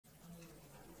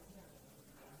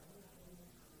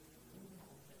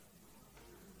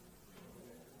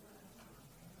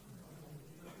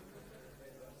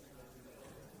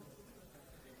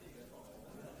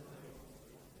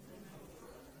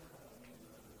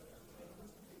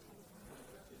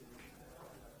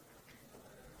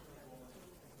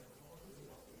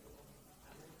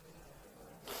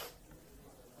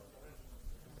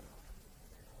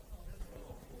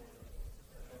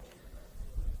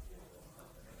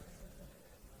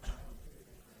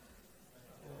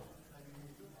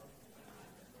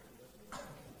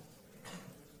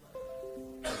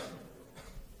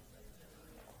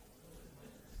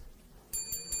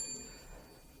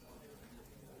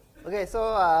Okay, so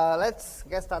let's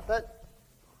get started.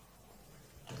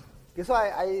 Okay, so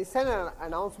I sent an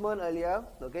announcement earlier,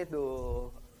 okay, to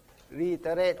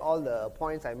reiterate all the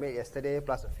points I made yesterday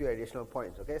plus a few additional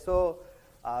points. Okay, so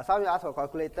some of you asked for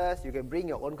calculators. You can bring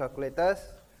your own calculators.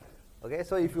 Okay,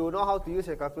 so if you know how to use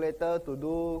your calculator to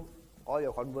do all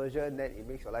your conversion, then it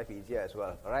makes your life easier as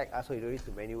well. All right, so you don't need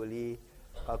to manually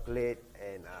calculate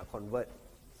and convert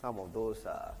some of those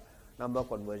number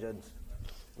conversions.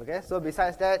 Okay, so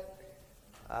besides that,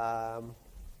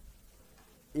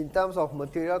 in terms of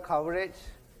material coverage,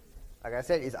 like I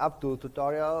said, it's up to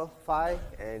tutorial 5,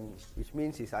 and which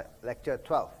means it's at lecture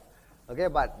 12. Okay,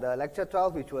 but the lecture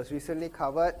 12, which was recently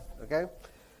covered, okay,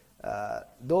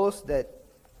 those that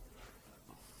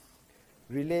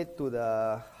relate to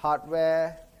the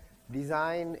hardware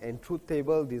design and truth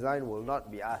table design will not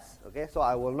be asked. Okay, so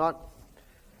I will not,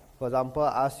 for example,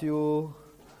 ask you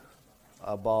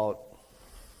about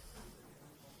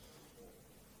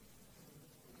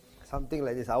something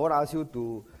like this. I won't ask you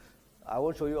to, I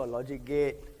won't show you a logic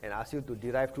gate and ask you to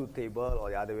derive truth table or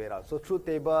the other way around. So truth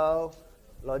table,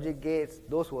 logic gates,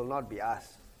 those will not be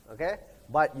asked. Okay,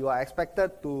 but you are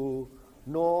expected to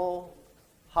know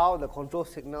how the control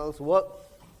signals work,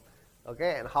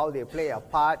 okay, and how they play a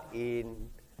part in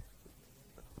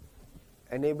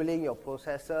enabling your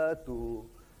processor to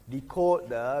decode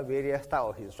the various type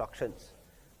of instructions.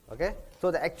 Okay,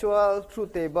 so the actual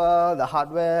truth table, the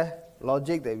hardware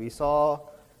logic that we saw,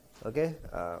 okay,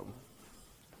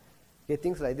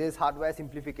 things like this, hardware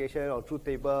simplification or truth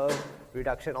table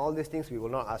reduction, all these things we will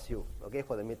not ask you, okay,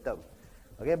 for the midterm.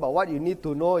 Okay, but what you need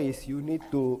to know is you need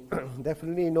to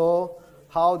definitely know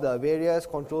how the various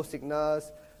control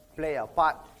signals play a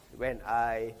part when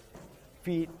I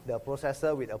feed the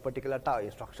processor with a particular type of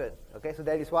instruction. Okay, so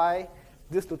that is why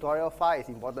this tutorial 5 is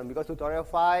important, because tutorial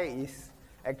 5 is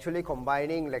actually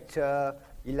combining lecture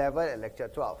 11 and lecture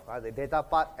 12, the data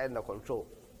part and the control.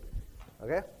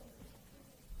 Okay.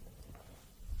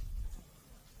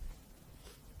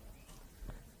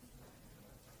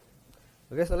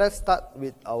 Okay, so let's start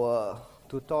with our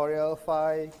tutorial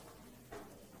 5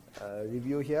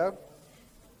 review here.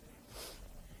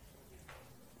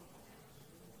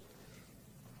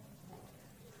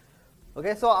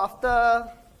 Okay, so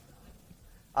after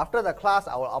the class,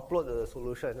 I will upload the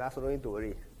solution. That's no need to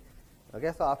worry.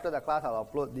 Okay, so after the class, I'll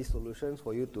upload these solutions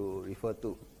for you to refer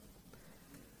to.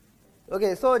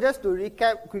 Okay, so just to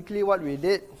recap quickly what we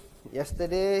did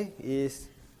yesterday is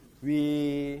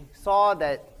we saw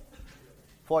that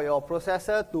for your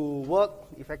processor to work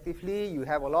effectively, you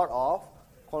have a lot of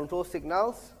control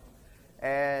signals,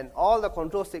 and all the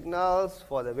control signals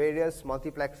for the various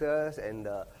multiplexers and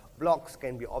the blocks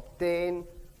can be obtained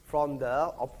from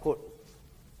the opcode.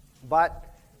 But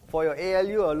for your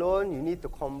ALU alone, you need to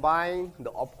combine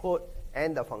the opcode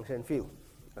and the function field.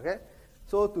 Okay?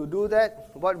 So to do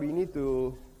that, what we need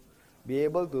to be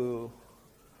able to,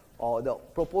 or the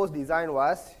proposed design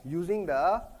was, using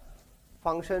the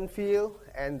function field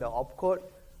and the opcode,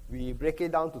 we break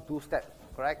it down to 2 steps,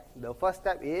 correct? The first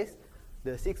step is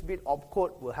the 6-bit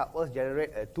opcode will help us generate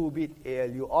a 2-bit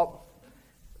ALU op.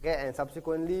 Okay, and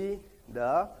subsequently,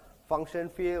 the function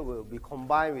field will be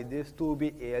combined with this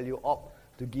 2-bit ALU op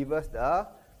to give us the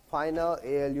final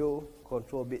ALU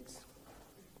control bits.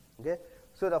 Okay,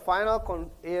 so the final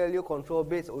ALU control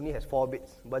bits only has 4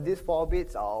 bits, but these 4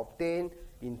 bits are obtained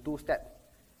in 2 steps.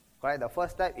 Correct? The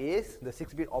first step is the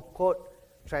 6-bit opcode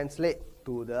translate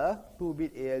to the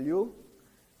 2-bit ALU,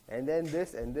 and then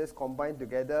this and this combine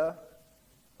together,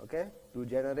 okay, to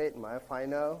generate my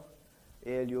final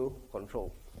ALU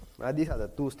control. Now these are the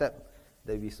 2 steps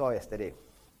that we saw yesterday.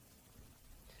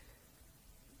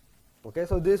 Okay,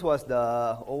 so this was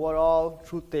the overall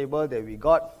truth table that we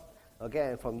got. Okay,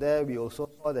 and from there we also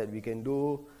saw that we can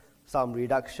do some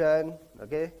reduction.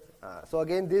 Okay, so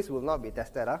again, this will not be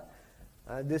tested.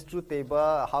 This truth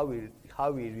table, how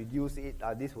we reduce it,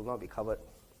 this will not be covered.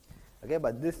 Okay,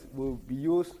 but this will be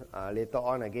used later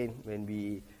on again when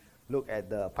we look at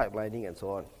the pipelining and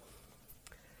so on.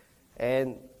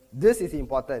 And this is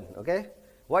important. Okay,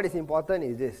 what is important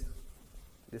is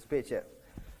this page here.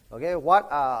 Okay, what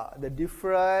are the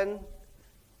different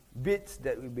bits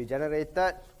that will be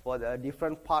generated for the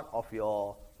different part of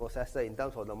your processor in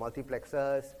terms of the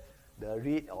multiplexers, the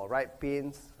read or write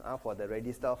pins for the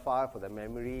register file, for the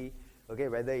memory, okay,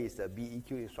 whether it's a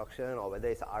BEQ instruction or whether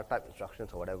it's a R-type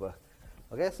instructions or whatever.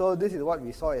 Okay, so this is what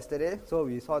we saw yesterday. So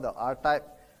we saw the R-type,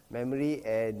 memory,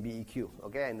 and BEQ,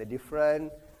 okay, and the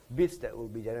different bits that will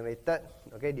be generated,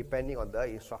 okay, depending on the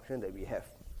instruction that we have.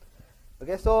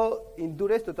 Okay, so in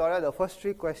today's tutorial, the first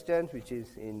 3 questions, which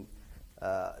is in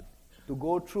to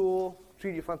go through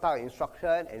three different types of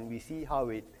instruction, and we see how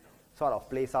it sort of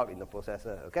plays out in the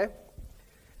processor, okay?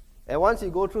 And once you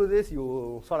go through this,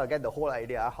 you sort of get the whole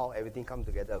idea how everything comes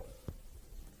together.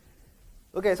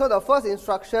 Okay, so the first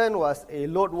instruction was a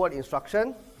load word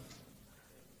instruction,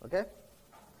 okay?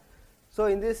 So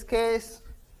in this case,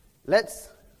 let's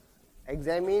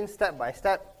examine step by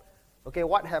step, okay,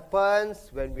 what happens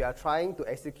when we are trying to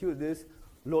execute this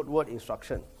load word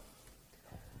instruction.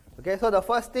 Okay, so the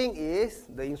first thing is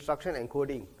the instruction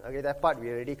encoding. Okay, that part we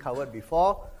already covered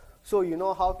before. So you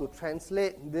know how to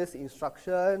translate this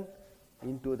instruction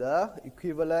into the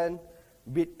equivalent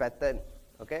bit pattern,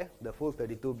 okay, the full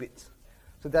 32 bits.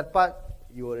 So that part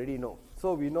you already know.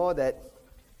 So we know that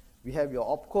we have your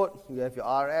opcode, we have your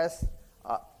RS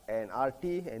and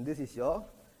RT, and this is your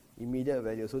immediate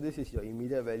value. So this is your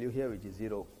immediate value here, which is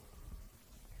 0.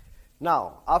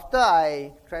 Now, after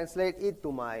I translate it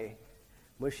to my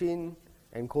machine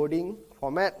encoding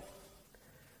format,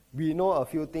 we know a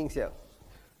few things here.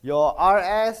 Your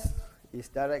RS is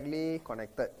directly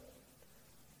connected.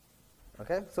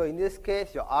 Okay, so in this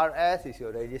case, your RS is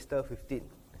your register 15.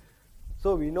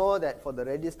 So we know that for the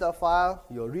register file,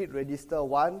 your read register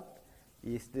 1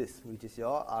 is this, which is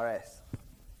your RS.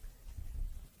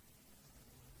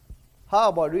 How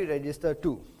about read register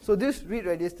 2? So this read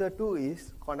register 2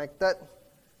 is connected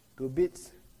to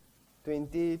bits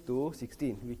 20 to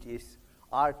 16, which is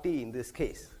RT in this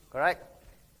case, correct?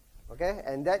 Okay,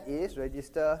 and that is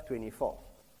register 24.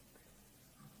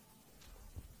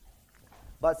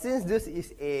 But since this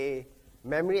is a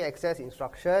memory access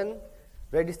instruction,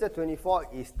 register 24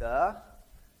 is the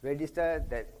register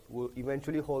that will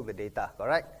eventually hold the data,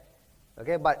 correct?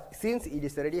 Okay, but since it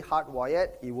is already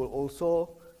hardwired, it will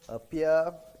also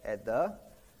appear at the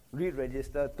read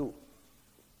register 2.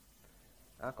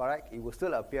 Correct? It will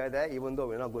still appear there even though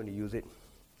we're not going to use it.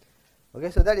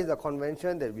 Okay, so that is the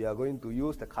convention that we are going to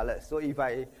use the colors. So if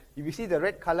you see the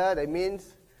red color, that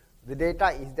means the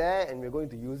data is there and we're going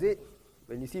to use it.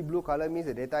 When you see blue color, means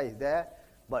the data is there,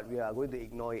 but we are going to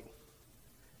ignore it.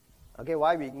 Okay,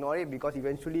 why we ignore it? Because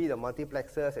eventually the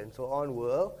multiplexers and so on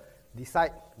will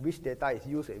decide which data is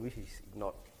used and which is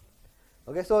ignored.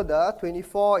 Okay, so the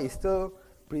 24 is still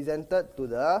presented to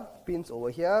the pins over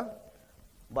here,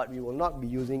 but we will not be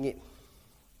using it.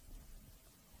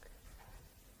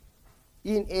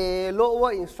 In a load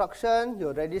word instruction,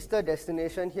 your register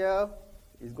destination here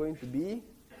is going to be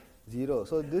 0.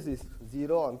 So this is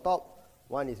 0 on top,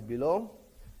 1 is below.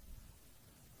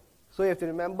 So you have to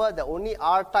remember the only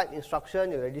R-type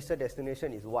instruction, your register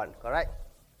destination is 1, correct?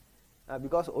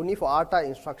 Because only for R-type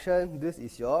instruction, this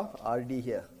is your RD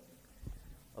here.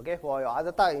 Okay, for your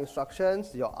other type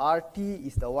instructions, your RT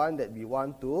is the one that we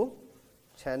want to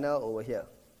channel over here.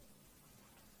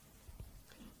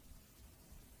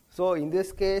 So in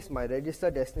this case, my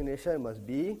register destination must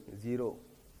be 0.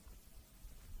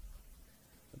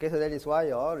 Okay, so that is why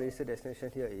your register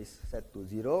destination here is set to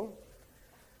 0.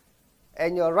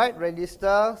 And your write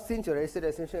register, since your register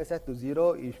destination is set to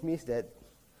 0, it means that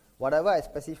whatever I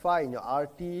specify in your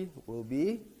RT will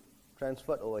be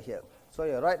transferred over here. So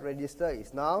your write register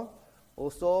is now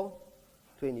also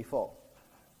 24.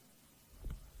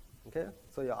 Okay,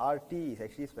 so your RT is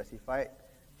actually specified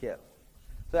here.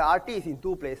 So your RT is in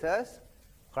two places,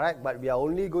 correct? But we are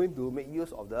only going to make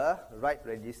use of the write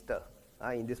register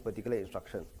in this particular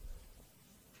instruction.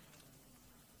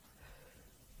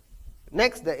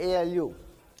 Next, the ALU.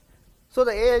 So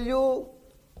the ALU,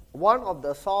 one of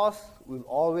the source will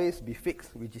always be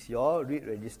fixed, which is your read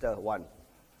register 1.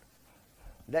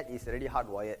 That is already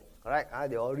hardwired, correct?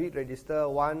 The read register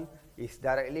 1 is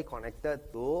directly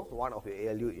connected to one of your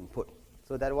ALU input.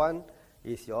 So that one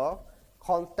is your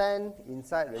content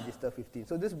inside register 15.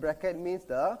 So this bracket means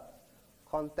the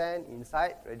content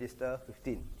inside register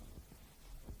 15.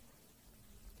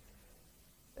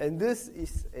 And this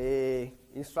is a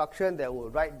instruction that will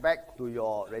write back to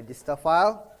your register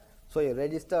file. So your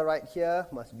register right here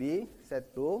must be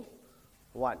set to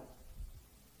 1.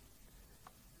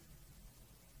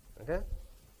 Okay.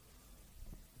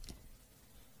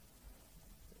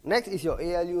 Next is your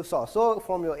ALU source. So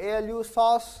from your ALU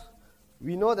source,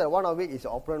 we know that one of it is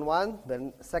operand 1.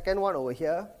 The second one over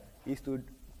here is to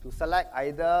select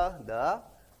either the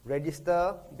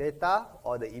register data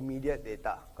or the immediate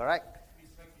data, correct?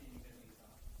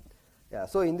 Yeah,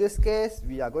 so in this case,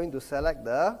 we are going to select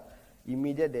the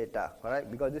immediate data, correct?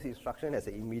 Because this instruction has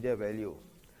an immediate value.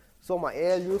 So my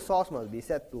ALU source must be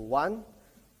set to 1.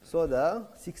 So the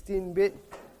 16-bit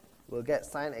will get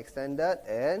sign extended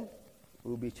and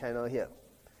will be channeled here.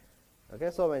 Okay,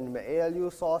 so when my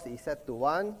ALU source is set to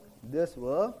 1, this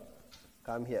will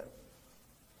come here.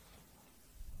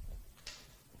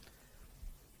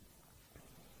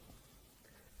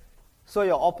 So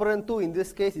your operand 2 in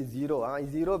this case is 0.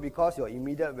 It's 0 because your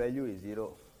immediate value is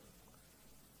 0.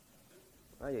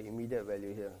 Your immediate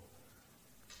value here.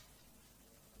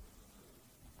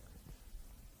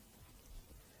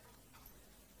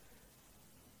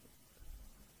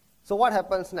 So what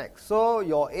happens next? So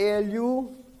your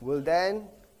ALU will then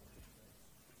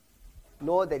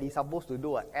know that it's supposed to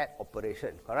do an add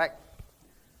operation, correct?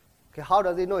 Okay, how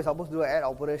does it know it's supposed to do an add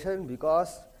operation?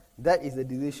 Because that is the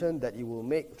decision that it will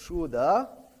make through the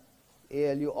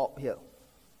ALU op here.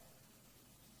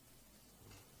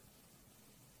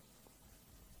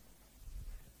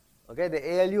 Okay, the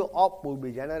ALU op will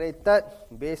be generated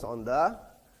based on the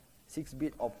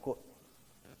 6-bit opcode.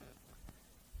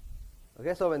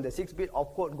 Okay, so when the 6-bit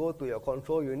opcode go to your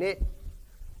control unit,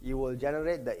 you will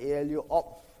generate the ALU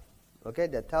op. Okay,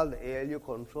 that tell the ALU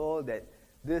control that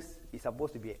this is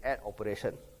supposed to be an add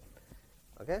operation.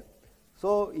 Okay,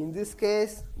 so in this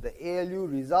case, the ALU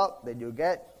result that you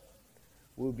get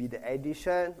will be the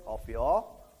addition of your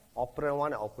operand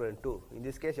 1 and operand 2. In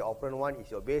this case, your operand 1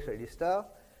 is your base register,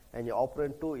 and your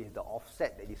operand 2 is the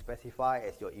offset that you specify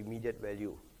as your immediate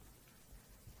value.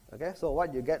 Okay, so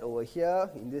what you get over here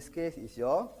in this case is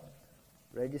your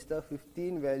register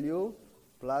 15 value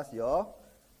plus your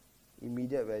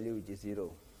immediate value, which is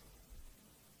 0.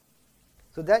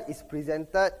 So that is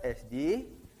presented as the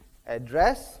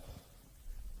address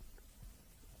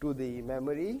to the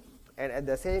memory, and at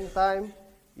the same time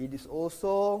it is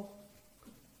also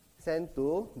sent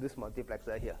to this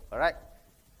multiplexer here, alright?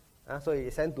 So it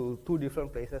is sent to 2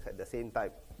 different places at the same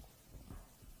time.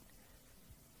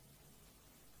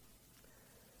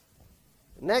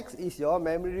 Next is your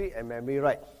memory read and memory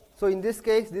write. So in this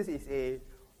case, this is a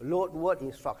load word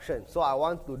instruction. So I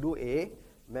want to do a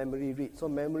memory read. So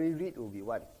memory read will be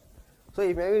 1. So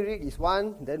if memory read is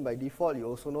 1, then by default you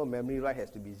also know memory write has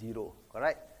to be 0,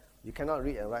 correct? You cannot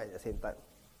read and write at the same time.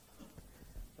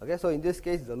 Okay, so in this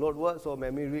case it's a load word, so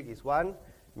memory read is 1,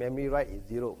 memory write is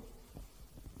 0.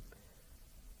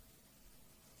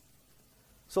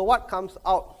 So what comes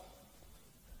out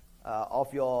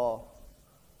of your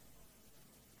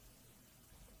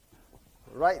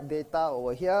write data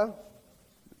over here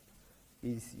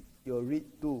is your read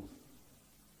 2.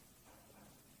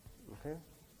 Okay.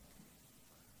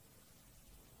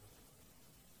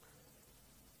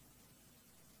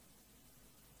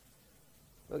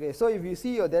 Okay, so if you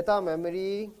see your data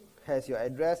memory has your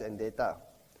address and data.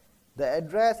 The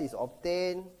address is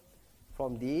obtained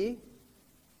from the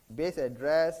base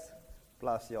address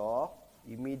plus your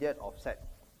immediate offset.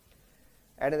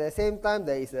 And at the same time,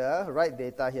 there is a write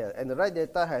data here. And the write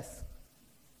data has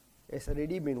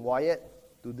already been wired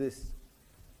to this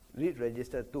read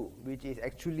register 2, which is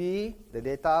actually the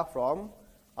data from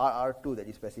RR2 that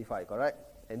is specified, correct?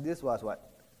 And this was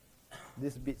what?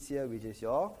 This bits here, which is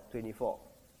your 24.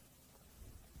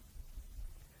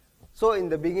 So in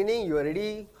the beginning, you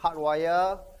already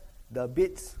hardwire the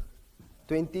bits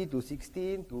 20 to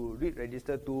 16 to read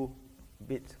register 2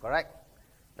 bits, correct?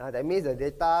 Now that means the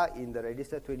data in the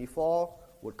register 24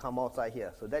 would come outside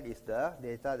here. So that is the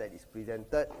data that is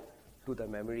presented to the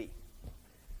memory.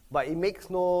 But it makes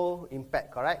no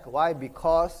impact, correct? Why?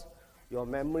 Because your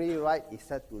memory write is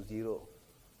set to 0.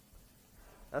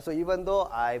 And so even though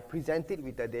I present it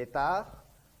with the data,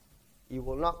 it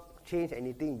will not change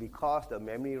anything because the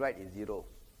memory write is 0.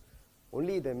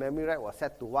 Only the memory write was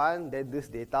set to 1, then this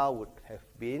data would have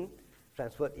been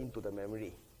transferred into the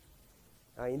memory.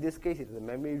 In this case, it's the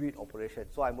memory read operation.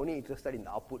 So I'm only interested in the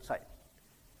output side.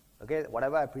 Okay,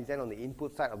 whatever I present on the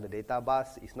input side of the data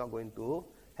bus is not going to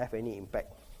have any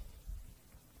impact.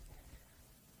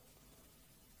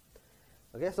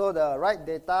 Okay, so the write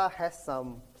data has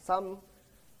some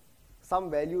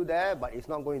value there, but it's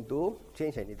not going to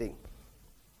change anything.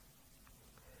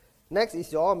 Next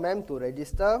is your mem to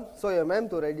register. So your mem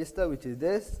to register, which is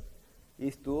this,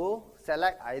 is to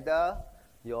select either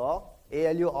your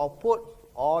ALU output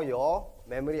or your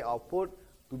memory output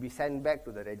to be sent back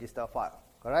to the register file,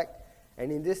 correct? And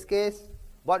in this case,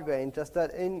 what we are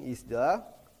interested in is the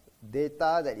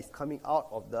data that is coming out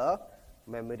of the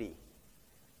memory.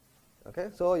 Okay,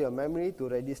 so your memory to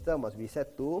register must be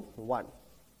set to 1,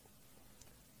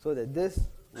 so that this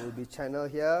will be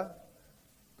channeled here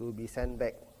to be sent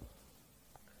back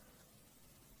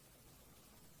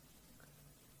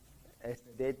as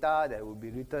the data that will be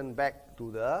returned back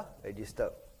to the register.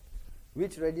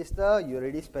 Which register you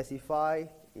already specify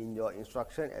in your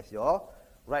instruction as your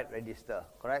write register,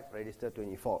 correct? Register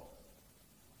 24.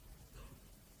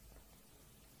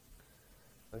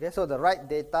 Okay, so the write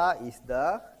data is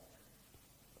the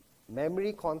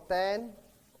memory content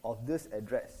of this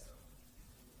address.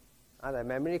 the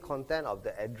memory content of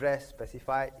the address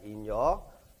specified in your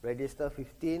register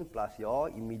 15 plus your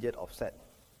immediate offset.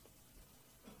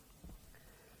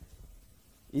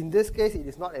 In this case, it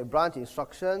is not a branch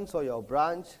instruction, so your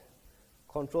branch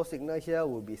control signal here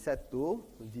will be set to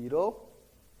 0.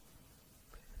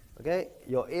 Okay,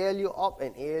 your ALU op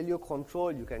and ALU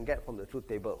control you can get from the truth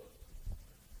table.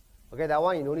 Okay, that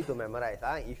one you don't need to memorize.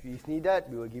 If it's needed,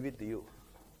 we will give it to you.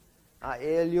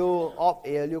 ALU op,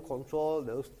 ALU control,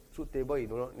 those truth table you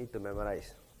do not need to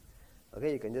memorize.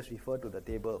 Okay, you can just refer to the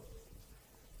table.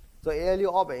 So ALU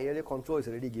op and ALU control is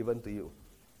already given to you.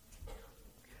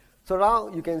 So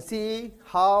now you can see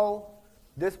how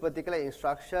this particular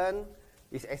instruction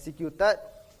is executed,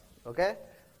 okay,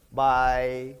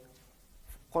 by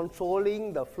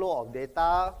controlling the flow of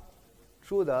data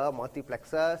through the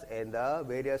multiplexers and the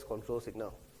various control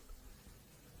signal.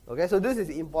 Okay, so this is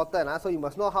important. So you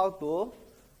must know how to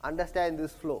understand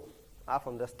this flow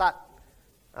from the start.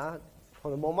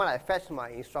 From the moment I fetch my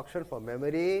instruction from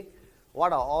memory,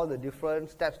 what are all the different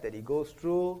steps that it goes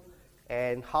through,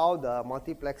 and how the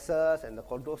multiplexers and the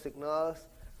control signals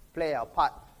play a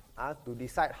part to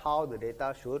decide how the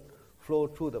data should flow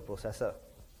through the processor.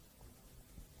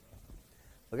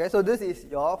 Okay, so this is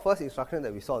your first instruction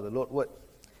that we saw, the load word.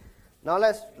 Now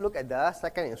let's look at the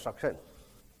second instruction.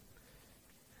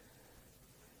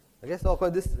 Okay, so of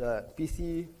course this is the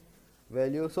PC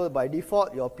value. So by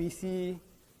default, your PC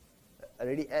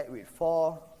already add with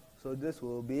 4, so this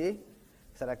will be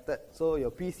selected. So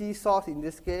your PC source in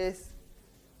this case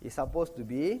is supposed to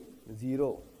be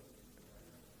 0.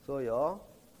 So your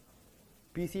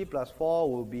PC plus 4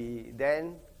 will be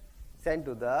then sent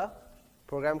to the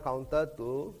program counter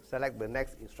to select the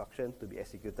next instruction to be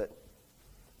executed.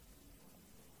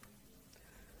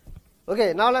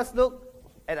 Okay, now let's look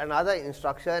at another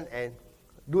instruction and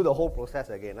do the whole process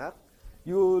again.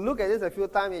 You look at this a few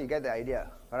times and you get the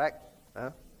idea, correct?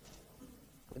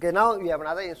 Okay, now we have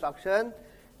another instruction,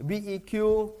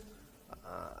 BEQ,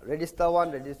 register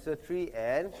 1, register 3,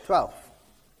 and 12.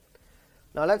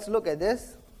 Now let's look at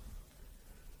this.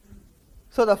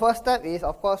 So the first step is,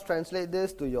 of course, translate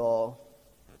this to your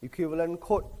equivalent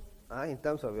code in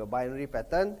terms of your binary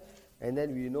pattern, and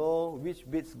then we know which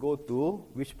bits go to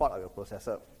which part of your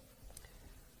processor.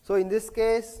 So in this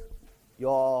case,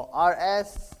 your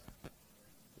RS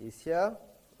is here.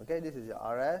 Okay, this is your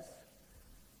RS.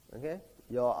 Okay,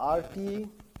 your RT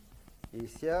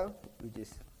is here, which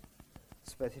is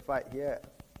specified here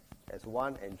as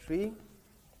 1 and 3.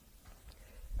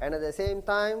 And at the same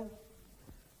time,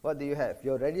 what do you have?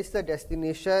 Your register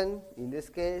destination, in this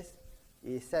case,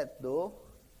 is set to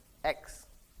X.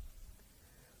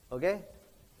 Okay?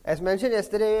 As mentioned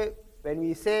yesterday, when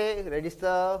we say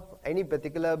register any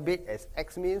particular bit as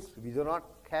X means, we do not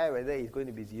care whether it's going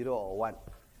to be 0 or 1.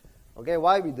 Okay,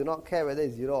 why we do not care whether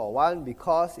it's 0 or 1?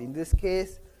 Because in this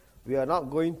case, we are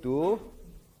not going to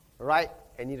write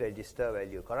any register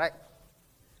value, correct?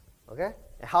 Okay,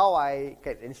 how I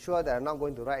can ensure that I'm not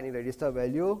going to write any register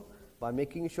value? By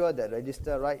making sure that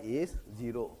register write is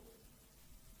 0.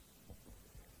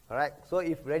 Alright, so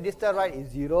if register write is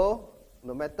 0,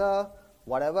 no matter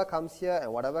whatever comes here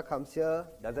and whatever comes here,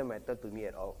 doesn't matter to me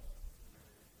at all.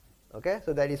 Okay,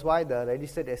 so that is why the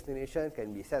register destination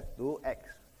can be set to X.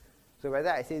 So whether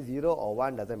I say 0 or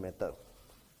 1 doesn't matter.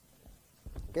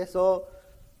 Okay, so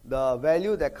the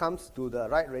value that comes to the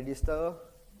right register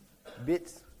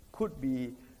bits could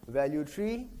be value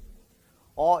 3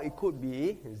 or it could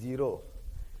be 0.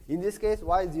 In this case,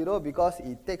 why 0? Because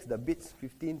it takes the bits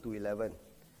 15 to 11.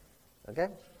 Okay,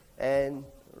 and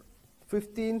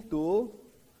 15 to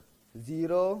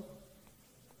 0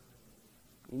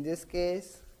 in this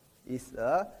case is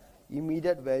a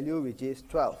immediate value which is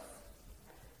 12,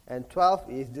 and 12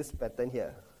 is this pattern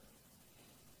here.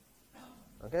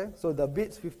 Okay, so the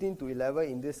bits 15 to 11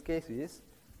 in this case is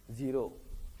 0.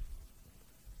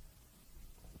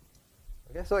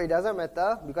 Okay, so it doesn't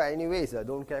matter because anyway it's a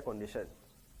don't care condition.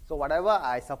 So whatever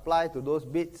I supply to those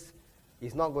bits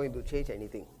is not going to change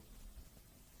anything.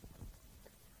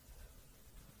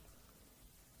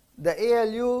 The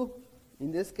ALU,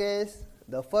 in this case,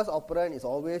 the first operand is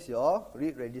always your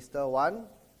read register 1,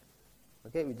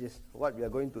 okay, which is what we are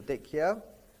going to take here,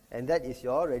 and that is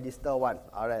your register 1,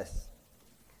 RS.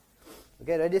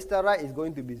 Okay, register write is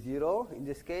going to be 0 in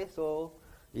this case, so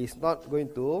it's not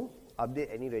going to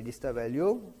update any register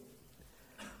value.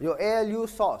 Your ALU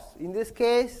source, in this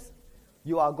case,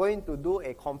 you are going to do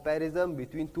a comparison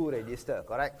between two registers,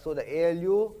 correct? So the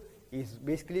ALU is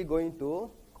basically going to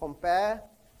compare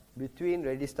between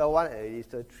register 1 and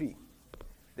register 3.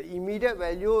 The immediate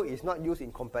value is not used in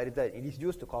comparison, it is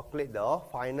used to calculate the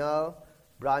final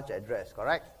branch address,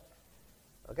 correct?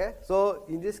 Okay, so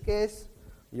in this case,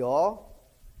 your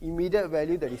immediate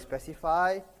value that is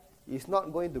specified is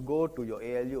not going to go to your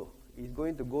ALU. It's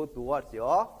going to go towards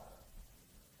your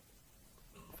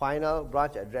final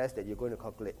branch address that you're going to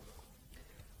calculate.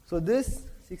 So this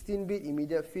 16-bit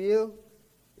immediate field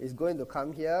is going to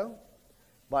come here,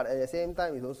 but at the same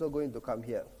time it's also going to come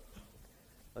here.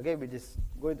 Okay, which is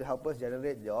going to help us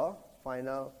generate your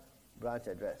final branch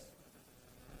address.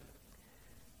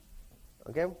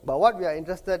 Okay, but what we are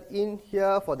interested in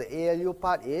here for the ALU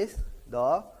part is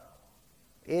the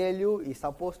ALU is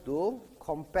supposed to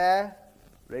compare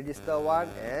register 1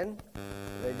 and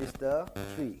register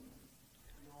 3.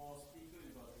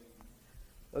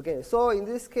 Okay, so in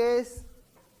this case,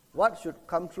 what should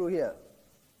come through here?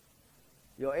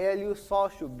 Your ALU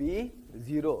source should be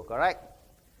 0, correct?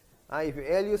 If your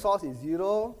ALU source is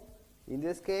 0, in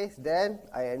this case, then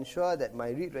I ensure that my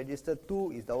read register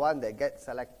 2 is the one that gets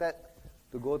selected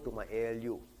to go to my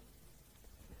ALU.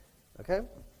 Okay,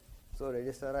 so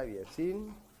register write we have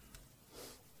seen.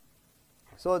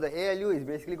 So the ALU is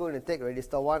basically going to take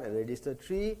register 1 and register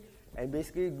 3 and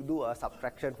basically do a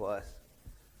subtraction for us.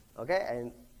 Okay,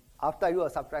 and after I do a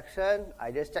subtraction,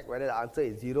 I just check whether the answer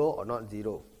is 0 or not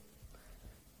 0.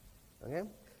 Okay,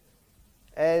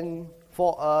 and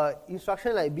for an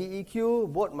instruction like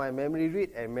BEQ, both my memory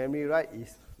read and memory write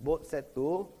is both set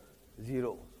to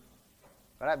 0.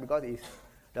 Alright, because it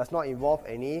does not involve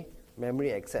any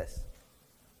memory access.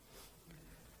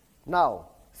 Now,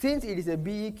 since it is a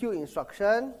BEQ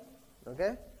instruction,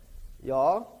 okay,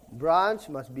 your branch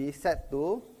must be set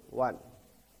to 1.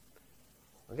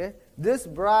 Okay, this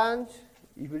branch,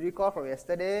 if you recall from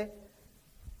yesterday,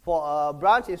 for a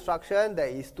branch instruction there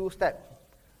is 2 steps.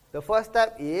 The first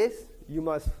step is you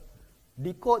must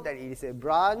decode that it is a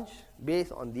branch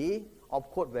based on the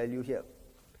opcode value here.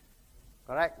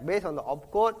 Correct? Based on the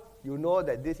opcode, you know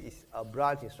that this is a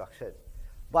branch instruction.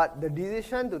 But the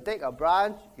decision to take a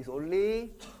branch is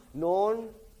only known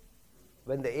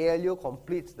when the ALU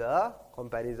completes the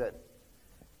comparison.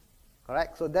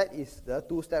 Correct? So that is the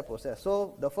 2-step process.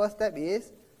 So the first step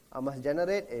is I must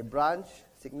generate a branch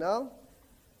signal,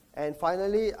 and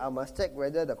finally I must check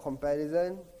whether the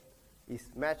comparison is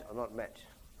matched or not matched.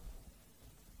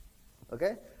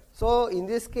 Okay? So in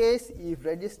this case, if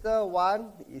register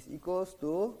 1 is equals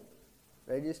to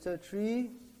register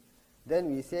 3,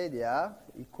 then we say they are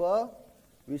equal,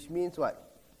 which means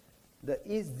what? The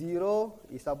is0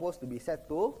 is supposed to be set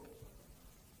to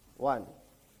 1.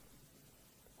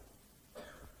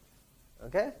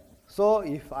 Okay? So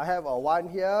if I have a 1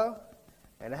 here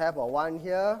and I have a 1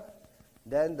 here,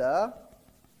 then the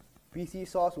PC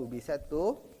source will be set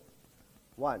to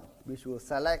 1, which will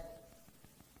select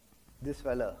this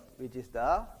fella, which is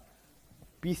the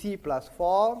PC plus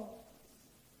 4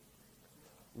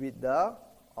 with the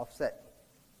offset.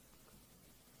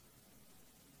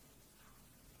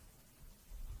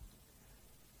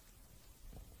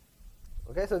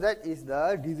 Okay, so that is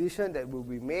the decision that will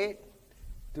be made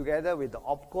together with the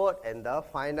opcode and the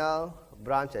final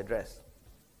branch address.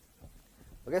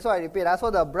 Okay, so I repeat, so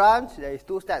the branch, there is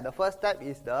 2 steps. The first step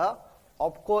is the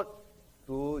opcode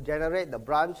to generate the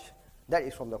branch that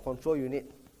is from the control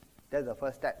unit. That's the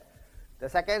first step. The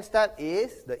second step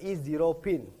is the is0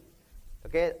 pin,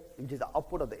 okay, which is the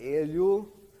output of the ALU,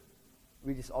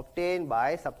 which is obtained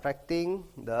by subtracting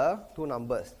the 2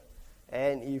 numbers.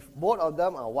 And if both of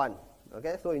them are 1,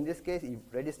 okay, so in this case, if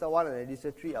register 1 and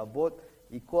register 3 are both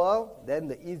equal, then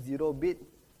the is0 bit,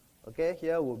 okay,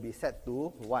 here will be set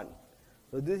to 1.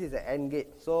 So this is the AND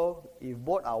gate. So if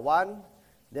both are 1,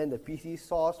 then the PC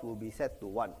source will be set to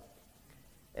 1.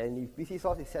 And if PC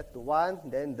source is set to 1,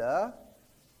 then the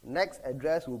next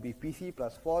address will be PC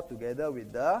plus 4 together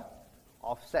with the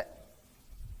offset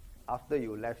after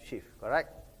you left shift,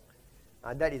 correct?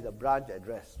 And that is the branch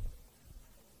address.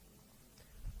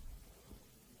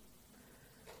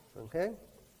 Okay?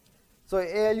 So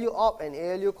ALU op and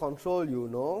ALU control you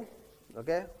know,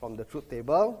 okay, from the truth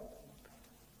table.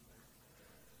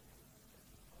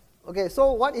 Okay,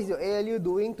 so what is your ALU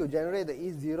doing to generate the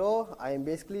is0? I am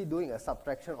basically doing a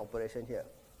subtraction operation here.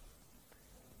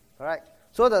 Alright,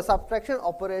 so the subtraction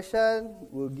operation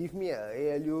will give me an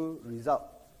ALU result.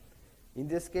 In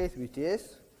this case, which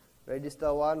is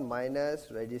register 1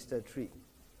 minus register 3.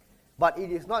 But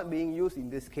it is not being used in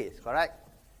this case, correct?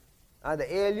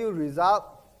 The ALU result,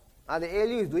 the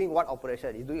ALU is doing what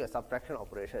operation? It's doing a subtraction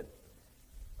operation.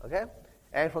 Okay?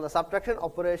 And from the subtraction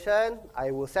operation,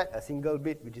 I will set a single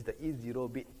bit, which is the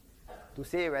is0 bit, to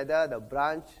say whether the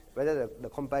branch, whether the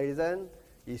comparison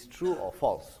is true or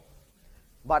false.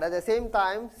 But at the same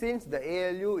time, since the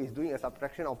ALU is doing a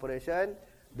subtraction operation,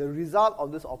 the result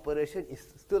of this operation is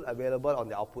still available on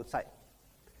the output side.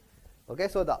 Okay,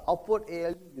 so the output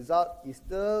ALU result is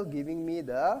still giving me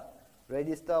the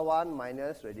register 1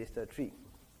 minus register 3.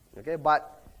 Okay,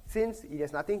 but since it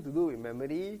has nothing to do with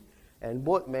memory, and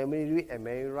both memory read and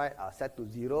memory write are set to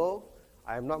 0,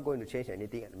 I am not going to change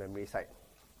anything at the memory side.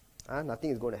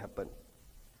 Nothing is going to happen.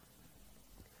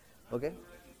 Okay?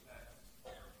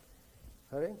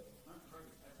 Sorry?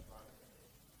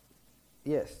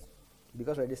 Yes,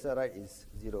 because register write is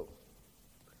 0.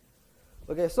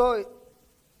 Okay, so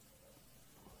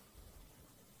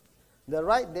the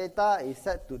write data is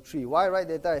set to 3. Why write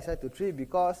data is set to 3?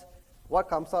 Because what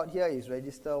comes out here is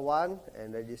register 1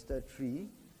 and register 3,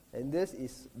 and this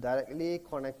is directly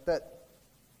connected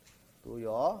to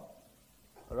your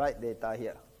write data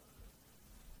here.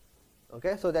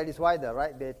 Okay, so that is why the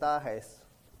write data has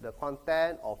the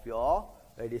content of your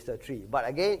register 3. But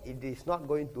again, it is not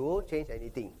going to change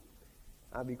anything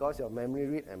because your memory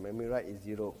read and memory write is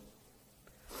 0.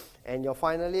 And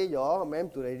finally, your mem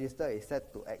to register is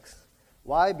set to X.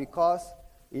 Why? Because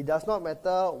it does not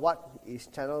matter what is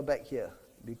channeled back here,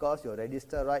 because your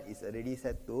register write is already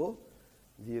set to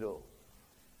 0.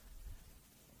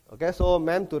 Okay, so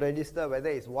mem to register, whether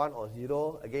it's 1 or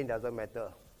 0, again doesn't matter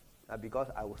because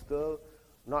I will still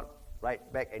not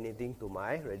write back anything to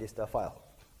my register file.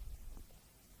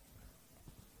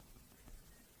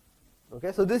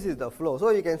 Okay, so this is the flow.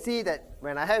 So you can see that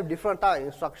when I have different type of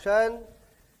instruction,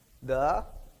 the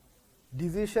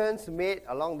decisions made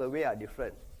along the way are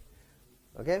different.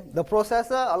 Okay, the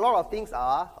processor, a lot of things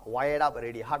are wired up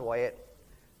already, hardwired.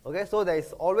 Okay, so there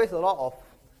is always a lot of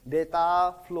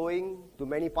data flowing to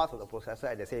many parts of the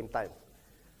processor at the same time.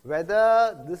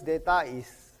 Whether this data is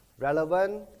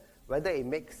relevant, whether it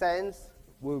makes sense,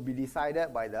 will be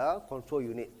decided by the control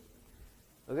unit.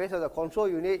 Okay, so the control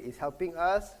unit is helping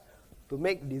us to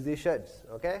make decisions,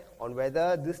 okay, on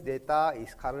whether this data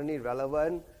is currently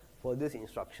relevant for this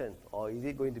instruction or is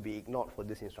it going to be ignored for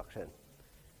this instruction.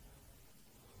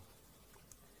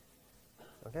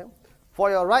 Okay, for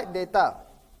your write data,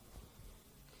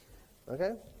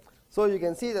 okay, so you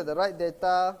can see that the write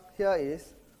data here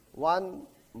is 1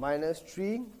 minus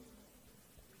 3,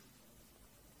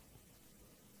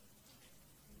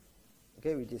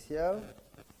 okay, which is here,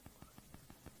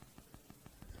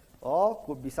 or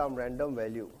could be some random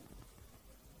value.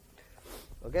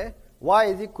 Okay, why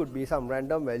is it could be some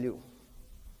random value?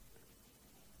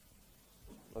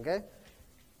 Okay,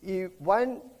 if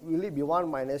 1 will it be 1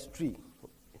 minus 3?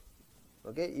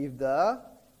 Okay, if the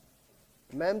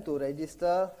mem to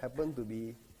register happen to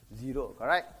be 0,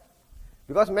 correct?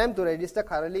 Because mem to register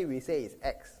currently we say is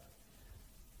X.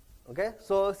 Okay,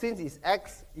 so since it's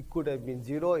X, it could have been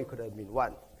 0, it could have been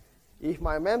 1. If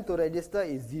my mem to register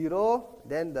is 0,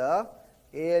 then the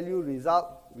ALU result,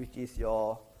 which is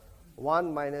your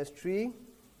 1 minus 3,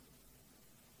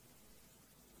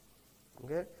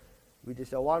 okay, which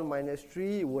is your 1 minus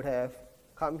 3, would have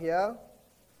come here,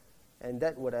 and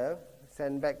that would have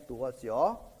sent back towards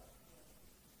your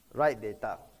write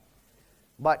data.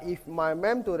 But if my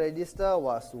mem to register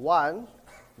was 1,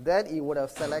 then it would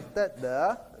have selected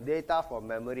the data from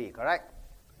memory, correct?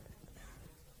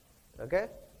 Okay?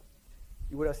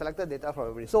 You would have selected data from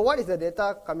memory. So what is the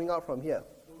data coming out from here?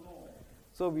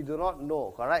 So we do not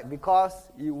know, correct?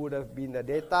 Because it would have been the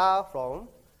data from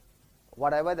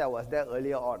whatever that was there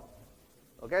earlier on.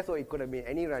 Okay, so it could have been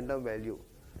any random value.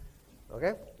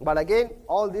 Okay, but again,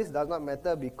 all this does not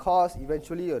matter because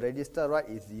eventually your register write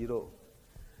is 0.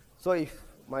 So if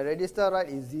my register write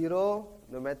is 0,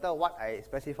 no matter what I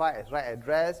specify as write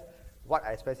address, what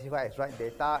I specify as write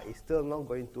data is still not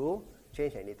going to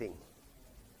change anything.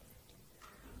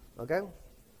 Okay?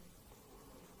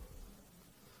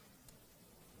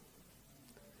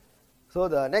 So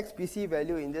the next PC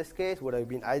value in this case would have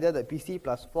been either the PC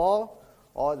plus 4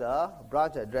 or the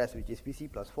branch address, which is PC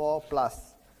plus 4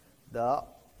 plus the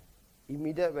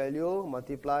immediate value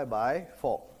multiplied by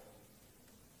 4.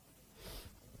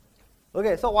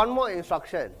 Okay, so one more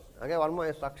instruction. Okay, one more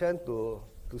instruction to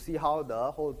see how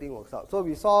the whole thing works out. So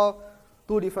we saw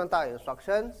two different type of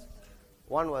instructions.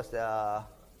 One was the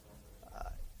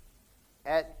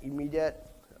add immediate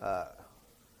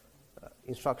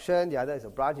instruction, the other is a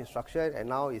branch instruction, and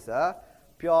now is a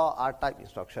pure R-type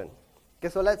instruction. Okay,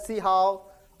 so let's see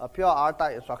how a pure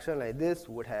R-type instruction like this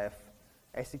would have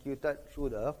executed through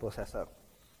the processor.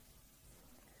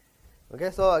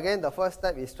 Okay, so again, the first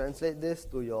step is translate this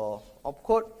to your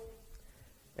opcode,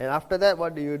 and after that,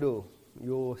 what do?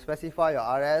 You specify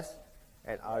your RS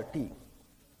and RT.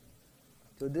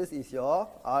 So this is your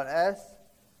RS,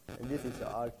 and this is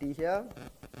your RT here.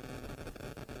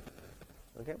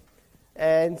 Okay,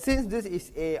 And since this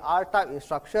is a R-type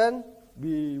instruction,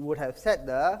 we would have set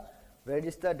the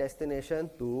register destination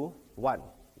to 1.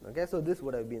 Okay, so this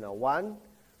would have been a 1,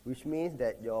 which means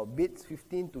that your bits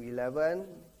 15 to 11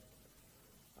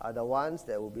 are the ones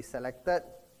that will be selected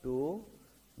to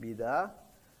be the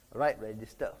write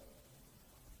register.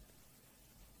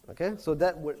 Okay, so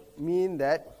that would mean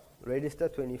that register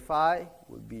 25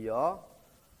 would be your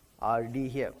RD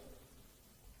here.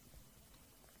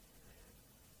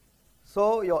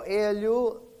 So your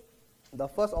ALU, the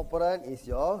first operand is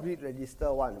your read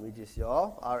register 1, which is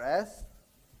your RS.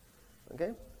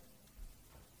 Okay.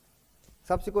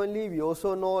 Subsequently, we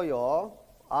also know your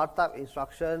R-type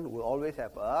instruction will always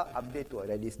have a update to a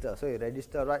register. So your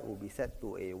register write will be set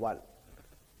to a 1.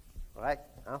 Alright,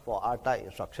 for R-type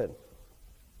instruction.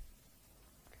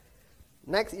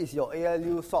 Next is your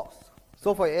ALU source.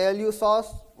 So for your ALU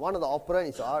source, one of the operand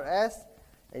is your RS,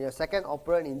 and your second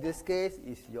operand in this case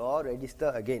is your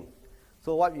register again.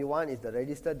 So what we want is the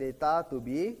register data to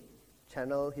be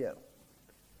channeled here.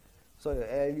 So your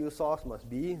ALU source must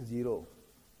be 0.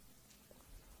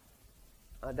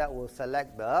 That will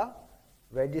select the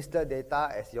register data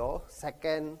as your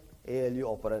second ALU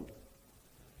operand.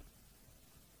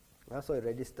 So your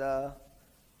register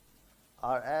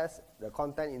RS, the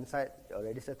content inside your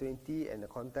register 20 and the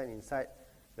content inside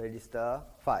register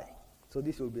 5. So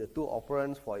this will be the two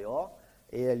operands for your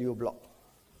ALU block.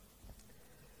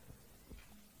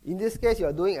 In this case, you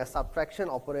are doing a subtraction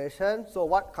operation. So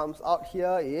what comes out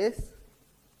here is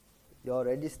your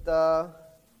register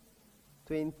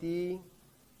 20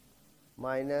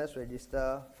 minus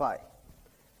register 5.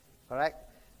 Correct?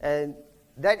 And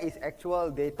that is actual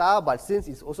data, but since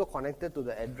it's also connected to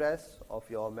the address of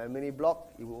your memory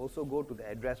block, it will also go to the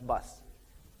address bus.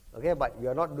 Okay, but we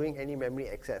are not doing any memory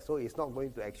access, so it's not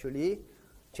going to actually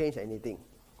change anything.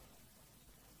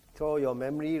 So your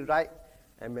memory write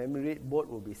and memory read both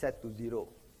will be set to 0.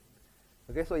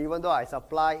 Okay, so even though I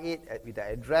supply it with the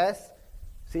address,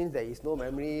 since there is no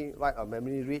memory write or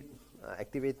memory read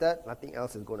activated, nothing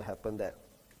else is going to happen there.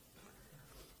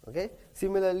 Okay,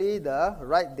 similarly, the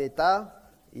write data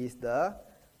is the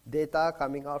data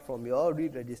coming out from your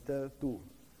read register 2.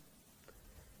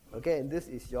 Okay, and this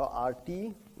is your RT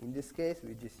in this case,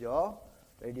 which is your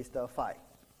register 5.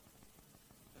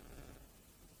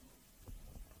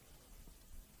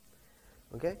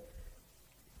 Okay.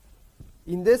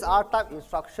 In this R-type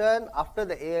instruction, after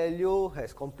the ALU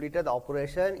has completed the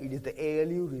operation, it is the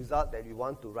ALU result that we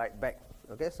want to write back.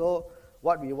 Okay, so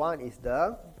what we want is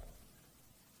the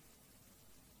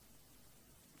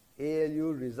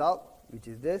ALU result, which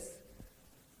is this,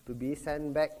 to be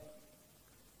sent back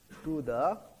to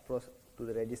the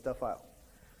register file.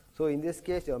 So in this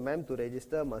case, your mem to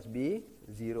register must be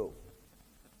 0.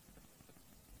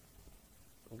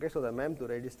 Okay, so the mem to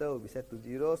register will be set to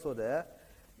 0, so the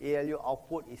ALU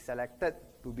output is selected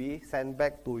to be sent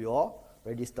back to your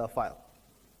register file.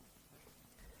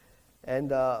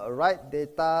 And the write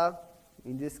data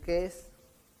in this case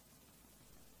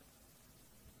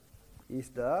is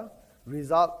the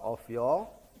result of your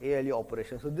ALU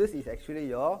operation. So this is actually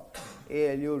your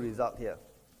ALU result here.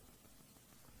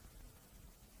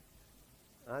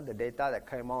 The data that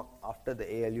came out after the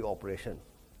ALU operation.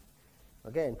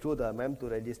 Okay, and through the mem to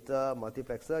register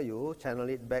multiplexer, you channel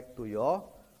it back to your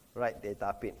write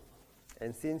data pin.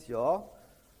 And since your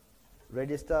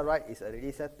register write is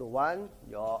already set to 1,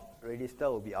 your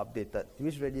register will be updated.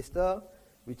 Which register?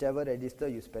 Whichever register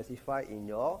you specify in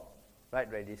your write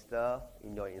register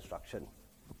in your instruction.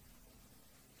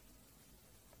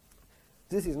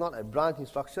 This is not a branch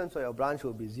instruction, so your branch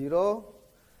will be 0.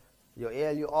 Your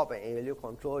ALU op and ALU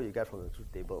control you get from the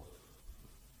truth table.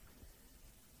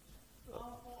 For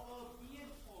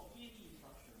BNE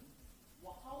instruction,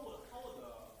 how will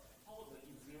the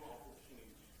zero output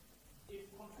change?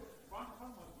 If control branch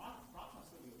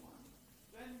must still be 1,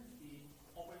 then the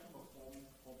operation performed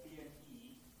for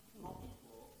BNE not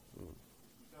equal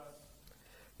because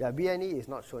BNE is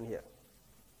not shown here.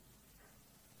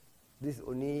 This is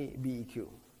only BEQ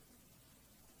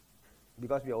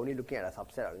because we are only looking at a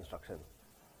subset of instruction.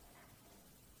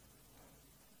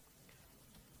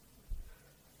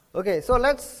 Okay, so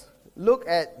let's look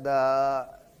at the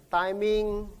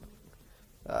timing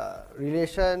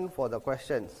relation for the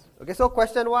questions. Okay, so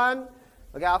question 1,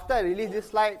 okay, after I release this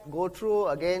slide, go through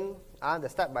again the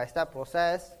step-by-step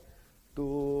process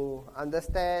to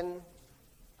understand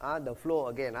the flow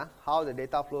again, how the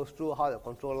data flows through, how the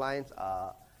control lines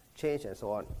are changed and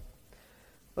so on.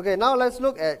 Okay, now let's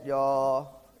look at your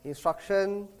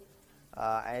instruction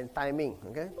and timing.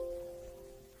 Okay,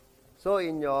 so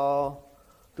in your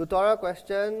tutorial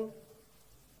question,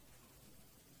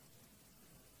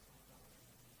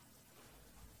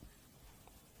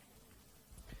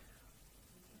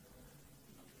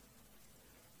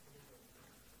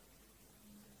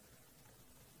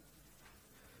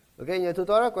 Okay, in your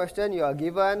tutorial question, you are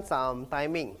given some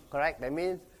timing, correct? That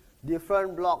means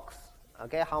different blocks,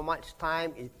 okay, how much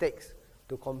time it takes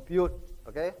to compute,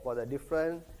 okay, for the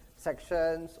different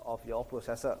sections of your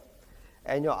processor.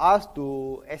 And you're asked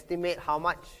to estimate how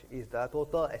much is the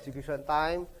total execution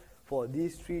time for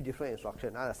these three different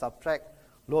instructions, the subtract,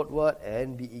 load word,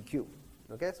 and BEQ.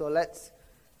 Okay, so let's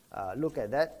look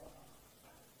at that.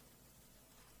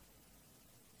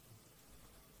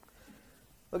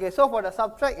 Okay, so for the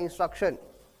subtract instruction,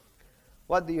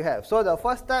 what do you have? So the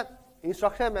first step,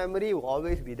 instruction memory will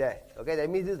always be there. Okay, that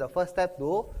means this is the first step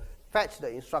to fetch the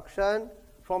instruction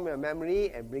from your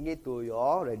memory and bring it to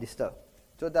your register.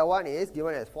 So that one is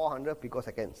given as 400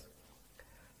 picoseconds.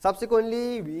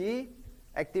 Subsequently, we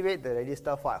activate the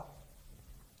register file.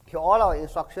 Okay, all our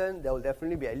instructions, there will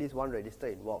definitely be at least one register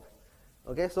involved.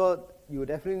 Okay, so you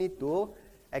definitely need to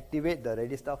activate the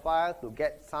register file to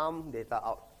get some data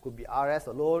out. Could be RS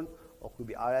alone or could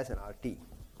be RS and RT.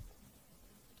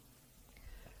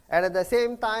 And at the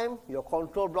same time, your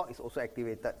control block is also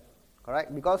activated,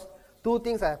 correct? Because two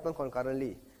things happen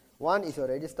concurrently. One is your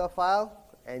register file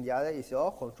and the other is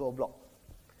your control block.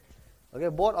 Okay,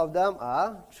 both of them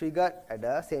are triggered at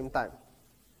the same time.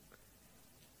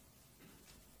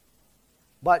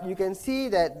 But you can see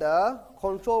that the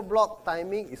control block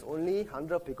timing is only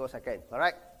 100 picoseconds,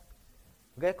 correct?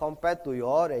 Okay, compared to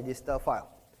your register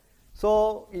file.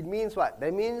 So it means what?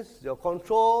 That means your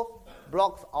control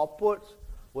block's outputs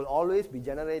will always be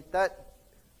generated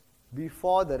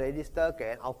before the register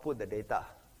can output the data.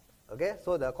 Okay,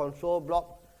 so the control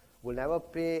block will never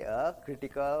play a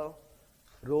critical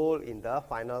role in the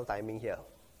final timing here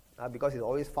because it's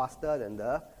always faster than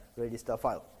the register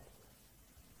file.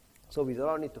 So we do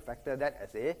not need to factor that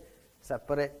as a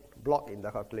separate block in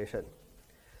the calculation.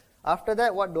 After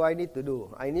that, what do I need to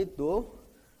do? I need to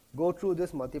go through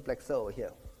this multiplexer over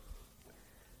here.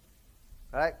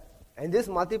 Right? And this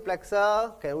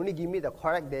multiplexer can only give me the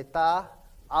correct data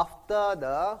after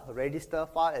the register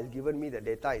file has given me the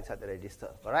data inside the register.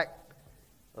 Correct?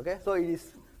 Okay, so it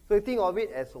is. So you think of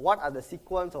it as what are the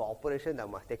sequence of operations that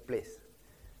must take place.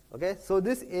 Okay, so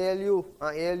this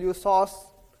ALU source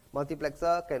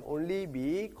multiplexer can only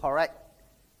be correct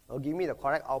or give me the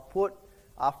correct output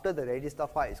after the register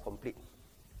file is complete.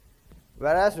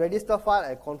 Whereas register file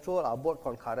and control are both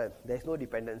concurrent. There is no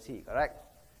dependency, correct?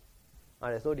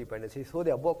 There is no dependency, so they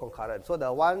are both concurrent. So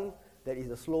the one that is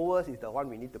the slowest is the one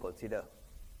we need to consider.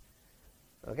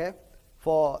 Okay?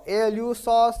 For ALU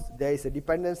source, there is a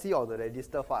dependency on the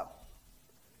register file.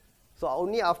 So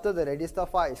only after the register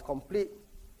file is complete,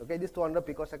 okay, this 200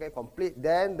 picosecond complete,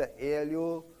 then the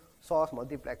ALU source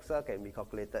multiplexer can be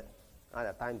calculated at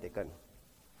the time taken.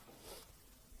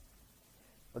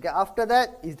 Okay, after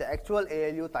that is the actual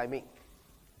ALU timing.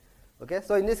 Okay,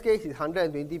 so in this case it's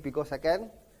 120 picosecond.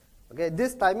 Okay,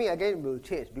 this timing again will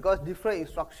change because different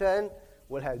instruction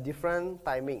will have different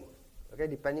timing. Okay,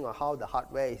 depending on how the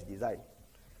hardware is designed.